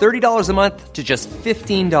from $30 a month to just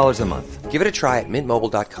 $15 a month. Give it a try at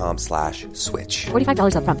mintmobile.com/switch.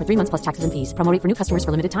 $45 up front for 3 months plus taxes and fees. Promo rate for new customers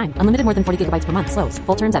for limited time. Unlimited more than 40 gigabytes per month. Slows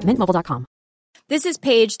full terms at mintmobile.com. This is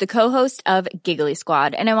Paige, the co-host of Giggly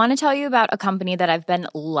Squad, and I want to tell you about a company that I've been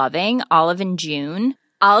loving, Olive & June.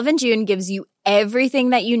 Olive & June gives you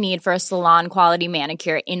everything that you need for a salon-quality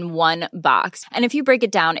manicure in one box. And if you break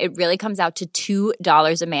it down, it really comes out to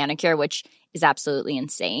 $2 a manicure, which is absolutely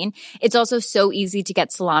insane. It's also so easy to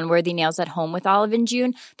get salon-worthy nails at home with Olive &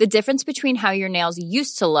 June. The difference between how your nails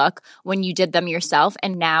used to look when you did them yourself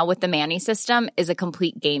and now with the Mani system is a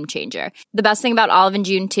complete game changer. The best thing about Olive &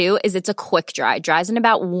 June, too, is it's a quick dry. Dries in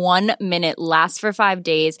about 1 minute, lasts for 5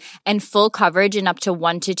 days, and full coverage in up to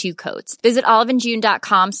 1 to 2 coats. Visit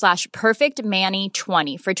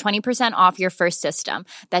oliveandjune.com/perfectmani20 for 20% off your first system.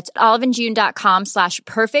 That's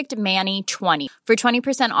oliveandjune.com/perfectmani20 for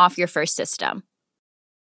 20% off your first system.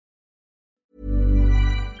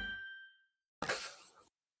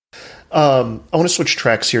 I want to switch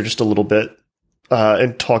tracks here just a little bit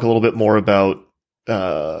and talk a little bit more about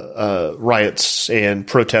riots and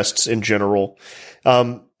protests in general.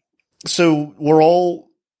 So we're all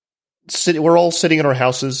sitting in our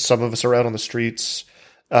houses. Some of us are out on the streets,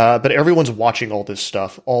 but everyone's watching all this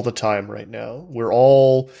stuff all the time right now. We're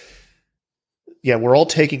all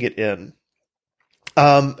taking it in.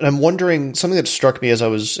 And I'm wondering, something that struck me as I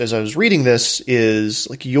was reading this is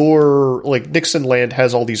Nixon Land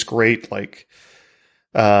has all these great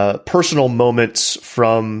personal moments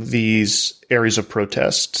from these areas of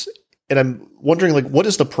protest. And I'm wondering what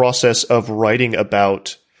is the process of writing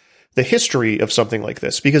about the history of something like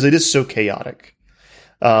this? Because it is so chaotic.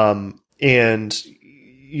 And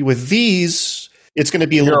with these, it's going to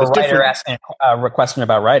be a little bit different. You're a writer asking a question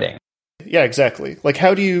about writing. Yeah, exactly. Like,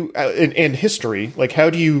 how do you in history? Like, how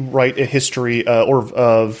do you write a history or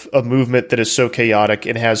of a movement that is so chaotic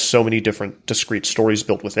and has so many different discrete stories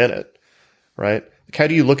built within it? Right? Like, how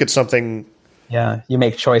do you look at something? Yeah, you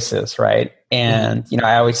make choices, right? And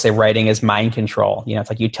I always say writing is mind control. It's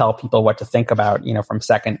like you tell people what to think about. From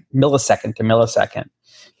millisecond to millisecond.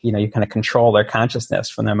 You kind of control their consciousness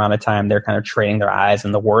from the amount of time they're kind of training their eyes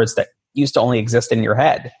and the words that used to only exist in your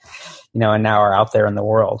head, and now are out there in the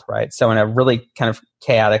world, right? So in a really kind of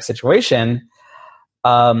chaotic situation,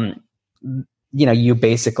 you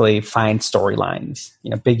basically find storylines,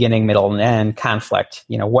 beginning, middle, and end, conflict,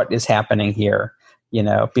 what is happening here,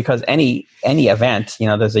 because any event,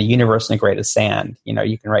 there's a universe in a grain of sand.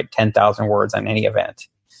 You can write 10,000 words on any event,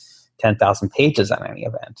 10,000 pages on any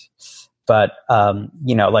event. But,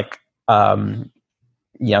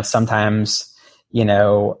 sometimes,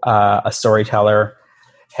 a storyteller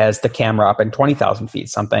has the camera up in 20,000 feet.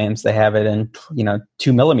 Sometimes they have it in,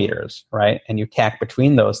 2 millimeters, right? And you tack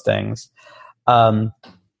between those things. And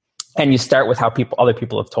you start with how other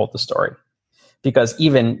people have told the story. Because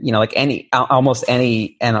even, like almost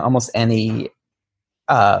any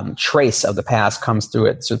trace of the past comes through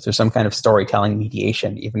it. So through some kind of storytelling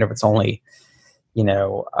mediation, even if it's only,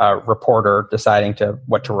 a reporter deciding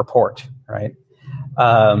what to report, right?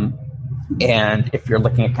 And if you're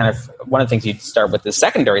looking at kind of one of the things you'd start with is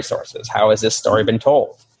secondary sources. How has this story been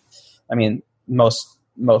told? I mean, most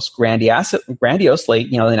grandiosely, in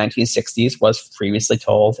the 1960s was previously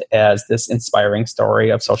told as this inspiring story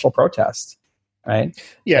of social protest, right?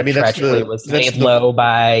 Yeah, I mean, was laid low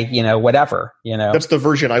by whatever. That's the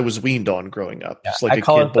version I was weaned on growing up. Yeah, It's like a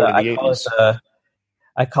kid born in the 80s.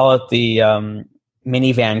 I call it the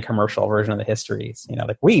minivan commercial version of the histories.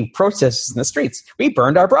 Like we protested in the streets, we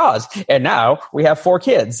burned our bras, and now we have 4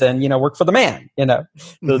 kids and work for the man.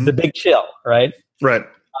 The big chill, right? Right.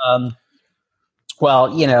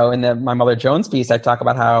 Well, in my Mother Jones piece, I talk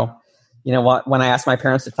about how, when I asked my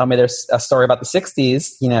parents to tell me there's a story about the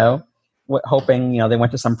 60s, hoping, they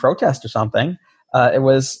went to some protest or something. It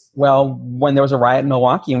was, when there was a riot in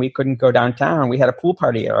Milwaukee and we couldn't go downtown, we had a pool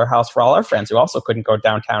party at our house for all our friends who also couldn't go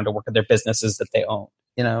downtown to work at their businesses that they own,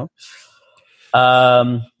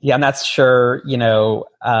 I'm not sure,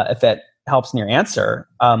 if that helps in your answer.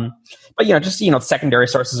 But, secondary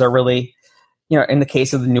sources are really, in the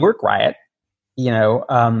case of the Newark riot,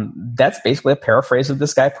 that's basically a paraphrase of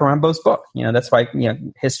this guy Porumbo's book. That's why,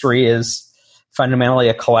 history is fundamentally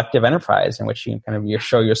a collective enterprise in which you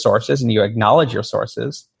show your sources and you acknowledge your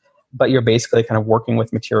sources, but you're basically kind of working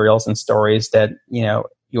with materials and stories that,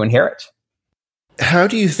 you inherit. How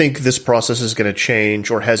do you think this process is going to change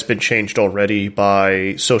or has been changed already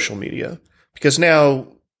by social media? Because now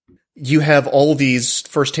you have all these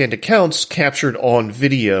firsthand accounts captured on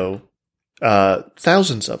video,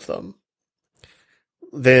 thousands of them.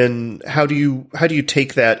 Then how do you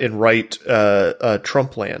take that and write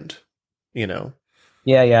Trumpland?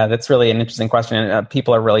 Yeah, that's really an interesting question. And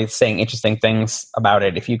people are really saying interesting things about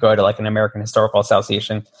it. If you go to like an American Historical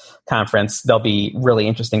Association conference, there'll be really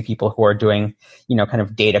interesting people who are doing, kind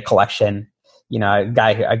of data collection. A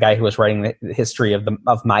guy who was writing the history of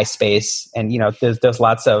MySpace, and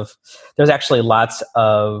there's actually lots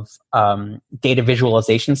of data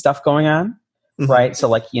visualization stuff going on, right?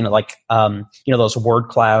 So those word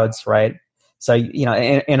clouds, right? So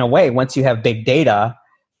in a way, once you have big data,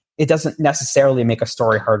 it doesn't necessarily make a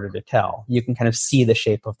story harder to tell. You can kind of see the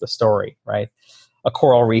shape of the story, right? A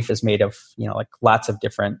coral reef is made of, lots of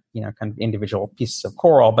different, kind of individual pieces of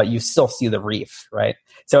coral, but you still see the reef, right?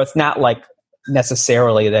 So it's not like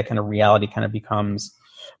necessarily that kind of reality kind of becomes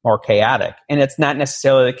more chaotic. And it's not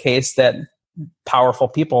necessarily the case that powerful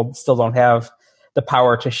people still don't have the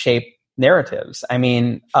power to shape narratives. I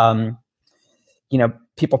mean,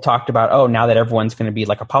 people talked about, now that everyone's going to be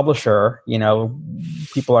like a publisher,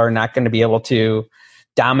 people are not going to be able to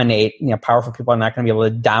dominate, powerful people are not going to be able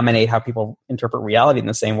to dominate how people interpret reality in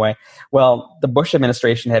the same way. Well, the Bush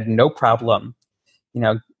administration had no problem,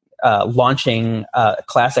 launching a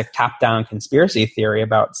classic top-down conspiracy theory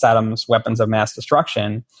about Saddam's weapons of mass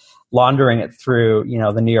destruction, laundering it through,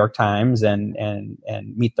 the New York Times and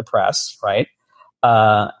Meet the Press, right?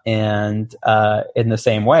 And in the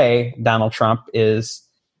same way, Donald Trump is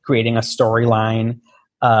creating a storyline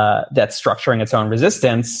that's structuring its own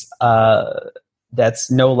resistance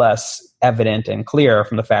that's no less evident and clear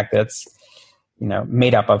from the fact that it's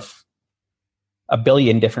made up of a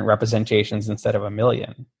billion different representations instead of a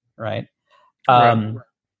million, right? Right.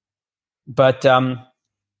 But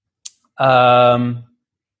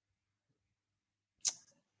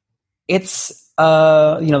it's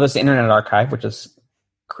there's the Internet Archive, which is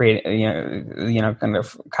creating, kind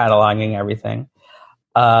of cataloging everything.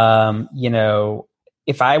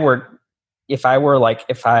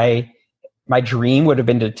 My dream would have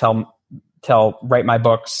been to write my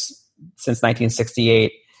books since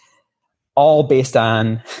 1968, all based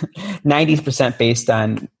on 90% based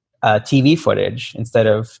on TV footage instead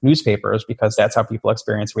of newspapers, because that's how people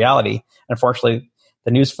experience reality. Unfortunately,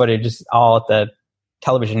 the news footage is all at the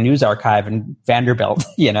television news archive in Vanderbilt,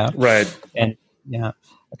 Right. And, because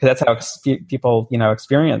that's how people,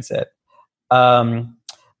 experience it.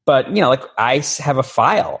 But, I have a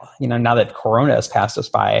file, now that Corona has passed us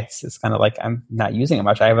by, it's kind of like I'm not using it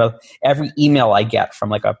much. I have every email I get from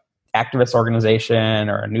like a activist organization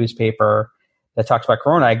or a newspaper that talks about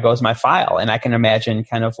Corona, it goes in my file. And I can imagine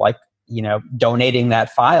kind of like, donating that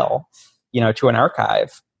file, to an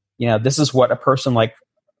archive. This is what a person like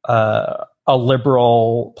a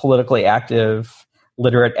liberal, politically active,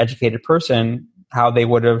 literate, educated person, how they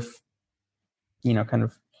would have, kind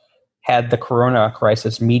of had the Corona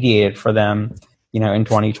crisis mediated for them, in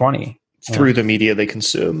 2020. Through the media they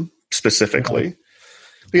consume specifically. Right.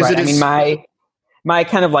 Because right. I mean, my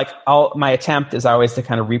kind of like my attempt is always to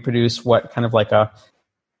kind of reproduce what kind of like a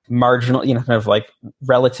marginal, kind of like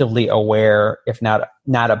relatively aware, if not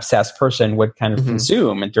obsessed person would kind of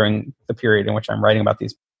consume during the period in which I'm writing about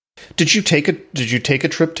these. Did you take a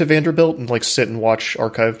trip to Vanderbilt and like sit and watch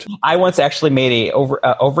archived? I once actually made a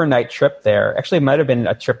overnight trip there. Actually, it might have been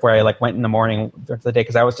a trip where I like went in the morning during the day,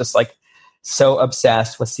 because I was just like so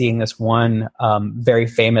obsessed with seeing this one very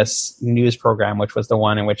famous news program, which was the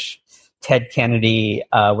one in which Ted Kennedy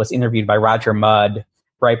was interviewed by Roger Mudd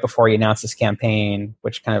right before he announced his campaign,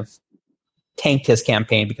 which kind of tanked his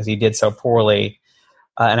campaign because he did so poorly.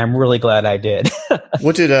 And I'm really glad I did.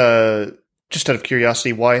 What did just out of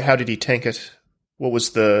curiosity, how did he tank it? What was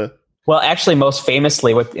the... Well, actually, most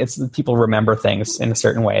famously, it's people remember things in a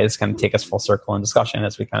certain way. It's going to take us full circle in discussion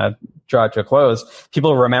as we kind of draw it to a close.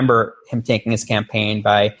 People remember him tanking his campaign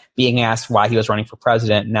by being asked why he was running for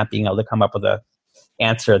president and not being able to come up with an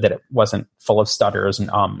answer that it wasn't full of stutters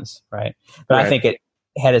and ums, right? But right. I think it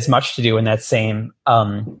had as much to do in that same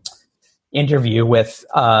interview with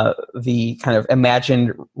the kind of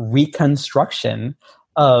imagined reconstruction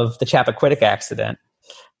of the Chappaquiddick accident,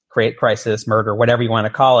 crisis, murder, whatever you want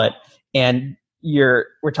to call it. And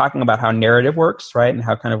we're talking about how narrative works, right? And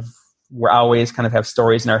how kind of we're always kind of have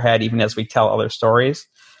stories in our head, even as we tell other stories.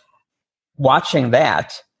 Watching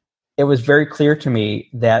that, it was very clear to me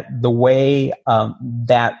that the way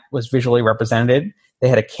that was visually represented, they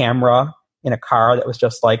had a camera in a car that was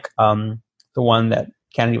just like the one that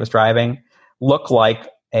Kennedy was driving, looked like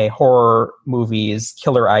a horror movie's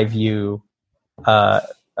killer eye view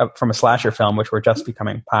from a slasher film, which were just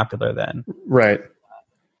becoming popular then. Right.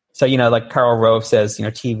 So, like Karl Rove says,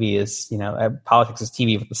 TV is, politics is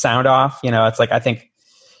TV with the sound off. It's like, I think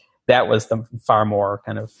that was the far more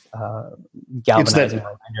kind of galvanizing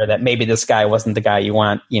reminder that maybe this guy wasn't the guy you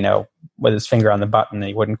want, with his finger on the button.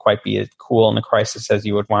 He wouldn't quite be as cool in the crisis as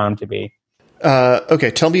you would want him to be. Okay,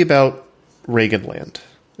 tell me about Reaganland.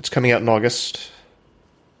 It's coming out in August.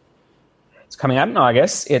 Coming out in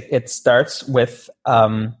August. It starts with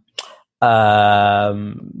the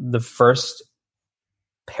first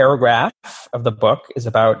paragraph of the book is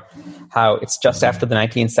about how it's just after the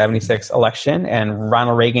 1976 election, and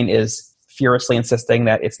Ronald Reagan is furiously insisting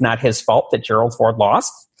that it's not his fault that Gerald Ford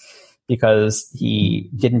lost because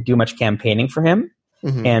he didn't do much campaigning for him.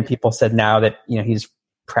 Mm-hmm. And people said now that he's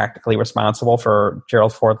practically responsible for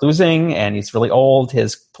Gerald Ford losing, and he's really old.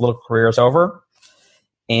 His political career is over.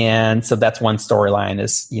 And so that's one storyline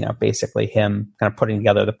is, basically him kind of putting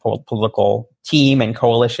together the political team and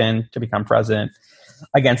coalition to become president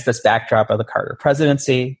against this backdrop of the Carter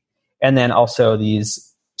presidency. And then also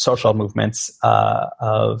these social movements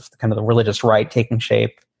of kind of the religious right taking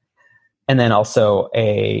shape. And then also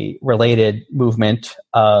a related movement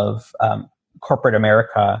of corporate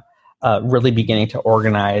America really beginning to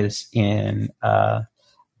organize in a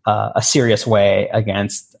serious way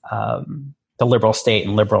against the liberal state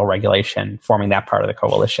and liberal regulation, forming that part of the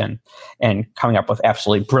coalition and coming up with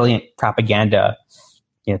absolutely brilliant propaganda,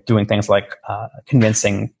 doing things like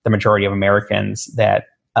convincing the majority of Americans that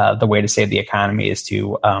the way to save the economy is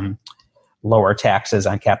to lower taxes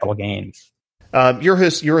on capital gains. You're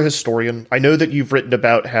a historian. I know that you've written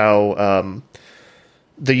about how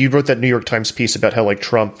that you wrote that New York Times piece about how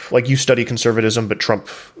Trump, you study conservatism, but Trump,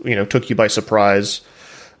 took you by surprise.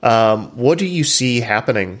 What do you see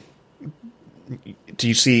happening? How do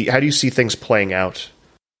you see things playing out?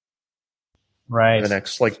 Right. In the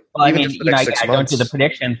next, I go into the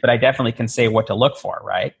predictions, but I definitely can say what to look for,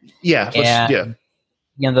 right? Yeah.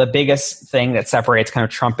 the biggest thing that separates kind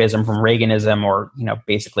of Trumpism from Reaganism, or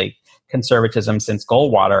basically conservatism since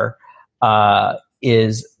Goldwater,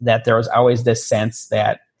 is that there was always this sense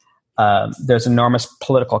that there's enormous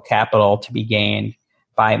political capital to be gained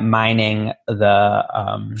by mining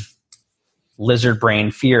the lizard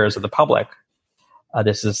brain fears of the public.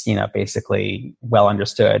 This is, basically well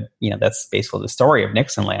understood. That's basically the story of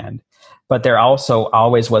Nixonland. But there also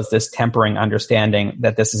always was this tempering understanding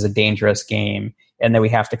that this is a dangerous game, and that we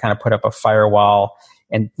have to kind of put up a firewall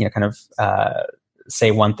and kind of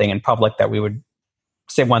say one thing in public that we would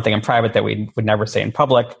say one thing in private that we would never say in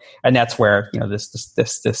public. And that's where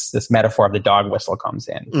this metaphor of the dog whistle comes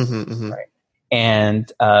in, right?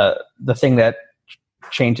 And the thing that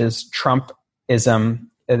changes Trumpism,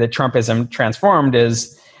 the Trumpism transformed,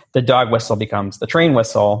 is the dog whistle becomes the train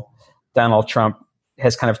whistle. Donald Trump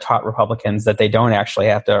has kind of taught Republicans that they don't actually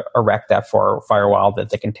have to erect that firewall, that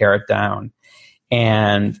they can tear it down.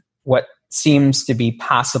 And what seems to be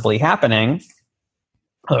possibly happening,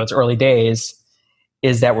 although it's early days,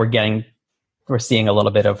 is that we're seeing a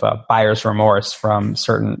little bit of a buyer's remorse from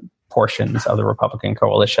certain portions of the Republican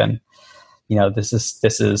coalition. This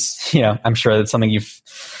is I'm sure that's something you've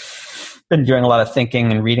been doing a lot of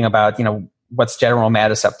thinking and reading about. What's General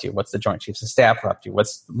Mattis up to? What's the Joint Chiefs of Staff up to?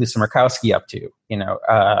 What's Lisa Murkowski up to?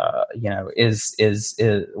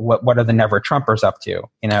 What are the Never Trumpers up to?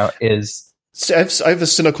 I have a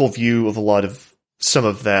cynical view of a lot of some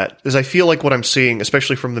of that, is I feel like what I'm seeing,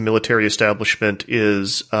 especially from the military establishment,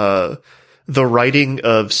 is the writing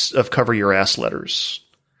of cover your ass letters.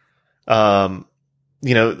 Of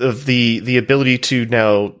the ability to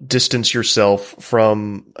now distance yourself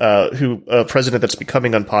from a president that's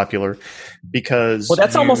becoming unpopular, because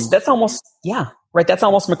that's almost right. That's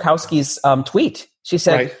almost Murkowski's tweet. She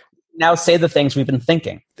said, right, "Now say the things we've been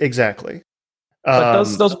thinking." Exactly. But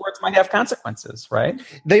those words might have consequences, right?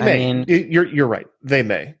 They may. I mean, you're right. They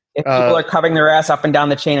may. If people are covering their ass up and down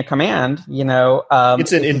the chain of command,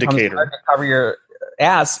 it's an indicator. Hard to cover your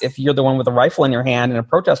ass if you're the one with a rifle in your hand and a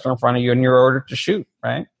protester in front of you and you're ordered to shoot,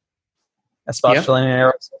 right? Especially in an era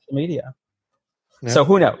of social media. Yeah. So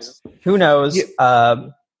who knows? Yeah.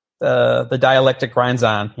 The dialectic grinds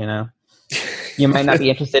on. You might not be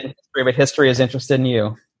interested in history, but history is interested in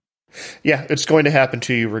you. Yeah, it's going to happen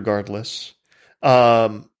to you regardless.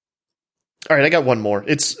 All right, I got one more.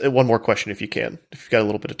 It's one more question if you've got a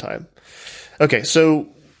little bit of time. Okay, so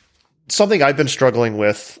something I've been struggling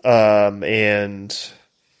with, and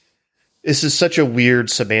this is such a weird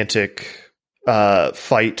semantic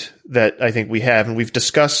fight that I think we have, and we've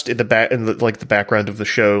discussed in the background of the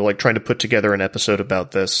show, like trying to put together an episode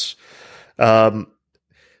about this. Do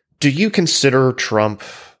you consider Trump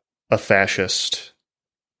a fascist?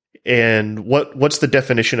 And what's the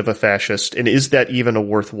definition of a fascist? And is that even a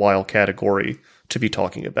worthwhile category to be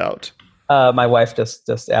talking about? My wife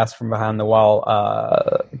just asked from behind the wall.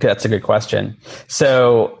 That's a good question.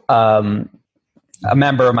 So a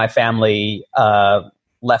member of my family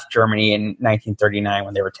left Germany in 1939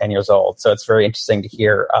 when they were 10 years old. So it's very interesting to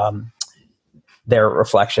hear their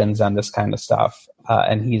reflections on this kind of stuff.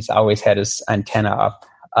 And he's always had his antenna up.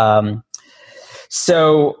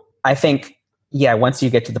 So I think, once you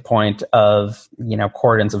get to the point of,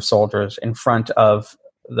 cordons of soldiers in front of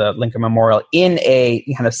the Lincoln Memorial in a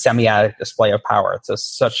kind of semiotic display of power, it's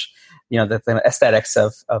such, the aesthetics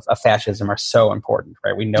of fascism are so important,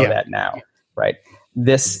 right? We know that now, right?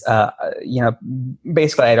 This,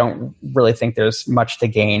 basically, I don't really think there's much to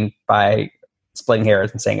gain by splitting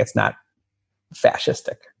hairs and saying it's not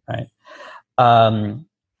fascistic, right?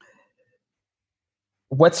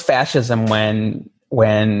 What's fascism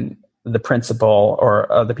when the principal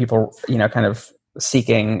or the people, kind of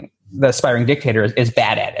seeking the aspiring dictator is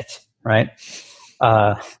bad at it, right?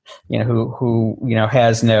 Who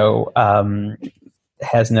has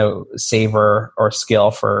no savor or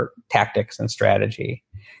skill for tactics and strategy,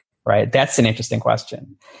 right? That's an interesting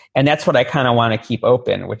question. And that's what I kind of want to keep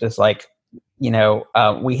open, which is like,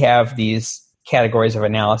 we have these categories of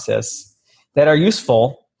analysis that are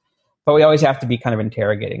useful, but we always have to be kind of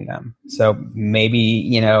interrogating them. So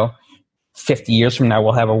maybe, 50 years from now,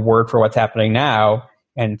 we'll have a word for what's happening now.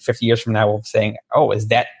 And 50 years from now, we'll be saying, oh, is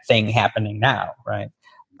that thing happening now? Right.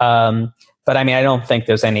 But I mean, I don't think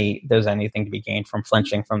there's anything to be gained from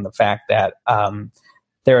flinching from the fact that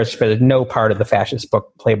there is no part of the fascist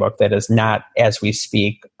playbook that is not, as we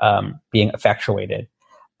speak, being effectuated.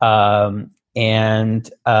 So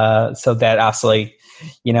that obviously,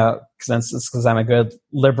 because I'm a good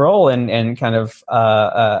liberal and kind of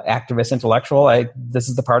activist intellectual, this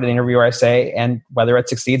is the part of the interview where I say, and whether it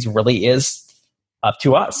succeeds really is up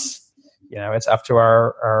to us. It's up to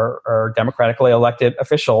our democratically elected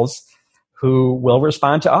officials who will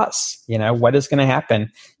respond to us. What is going to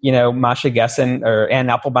happen? Masha Gessen or Ann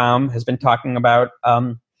Applebaum has been talking about,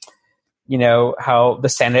 how the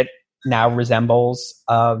Senate now resembles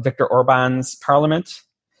Viktor Orban's parliament.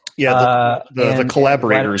 Yeah, the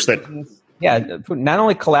collaborators not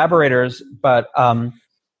only collaborators, but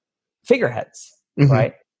figureheads,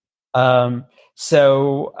 right? And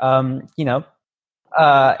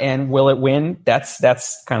will it win?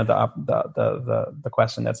 That's kind of the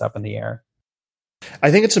question that's up in the air.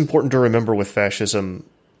 I think it's important to remember with fascism,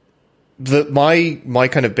 my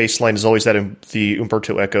kind of baseline is always that in the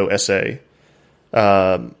Umberto Eco essay,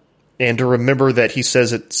 and to remember that he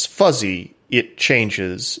says it's fuzzy, it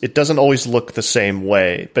changes, it doesn't always look the same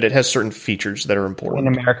way, but it has certain features that are important.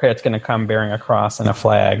 In America, it's going to come bearing a cross and a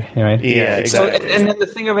flag, right? Yeah, exactly. So, and then the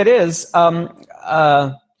thing of it is,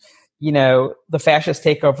 the fascist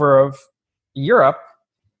takeover of Europe,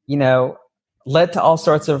 led to all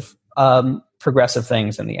sorts of progressive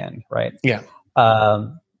things in the end, right? Yeah.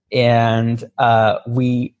 And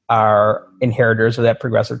we are inheritors of that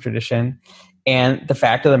progressive tradition. And the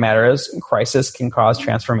fact of the matter is, crisis can cause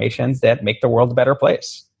transformations that make the world a better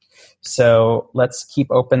place. So let's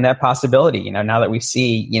keep open that possibility. Now that we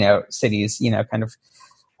see, cities, kind of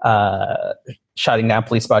shutting down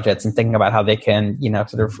police budgets and thinking about how they can,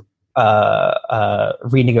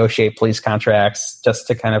 renegotiate police contracts just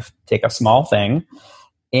to kind of take a small thing.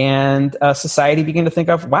 And society begin to think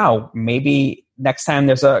of, wow, maybe next time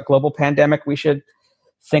there's a global pandemic, we should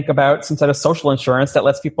think about some sort of social insurance that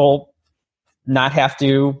lets people not have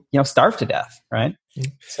to, starve to death, right?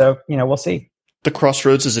 So, we'll see. The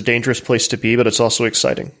crossroads is a dangerous place to be, but it's also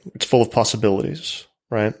exciting. It's full of possibilities,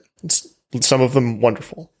 right? It's some of them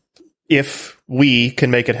wonderful. If we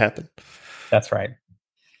can make it happen. That's right.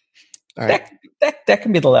 All right. That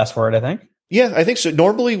can be the last word, I think. Yeah, I think so.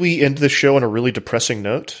 Normally we end the show on a really depressing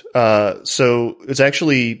note. So it's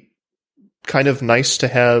actually kind of nice to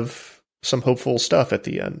have some hopeful stuff at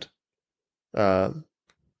the end.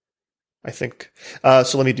 I think.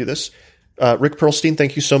 So let me do this. Rick Perlstein,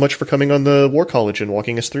 thank you so much for coming on the War College and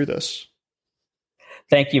walking us through this.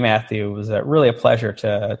 Thank you, Matthew. It was really a pleasure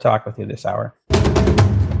to talk with you this hour.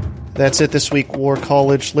 That's it this week, War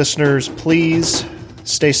College listeners. Please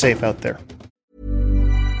stay safe out there.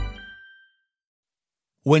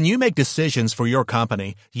 When you make decisions for your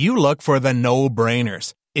company, you look for the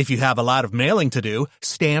no-brainers. If you have a lot of mailing to do,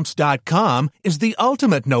 Stamps.com is the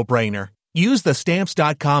ultimate no-brainer. Use the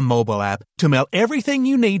Stamps.com mobile app to mail everything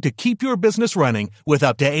you need to keep your business running with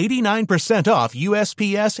up to 89% off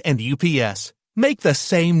USPS and UPS. Make the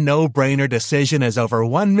same no-brainer decision as over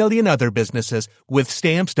 1 million other businesses with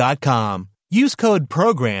Stamps.com. Use code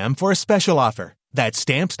PROGRAM for a special offer. That's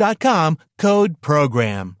Stamps.com, code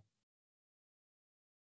PROGRAM.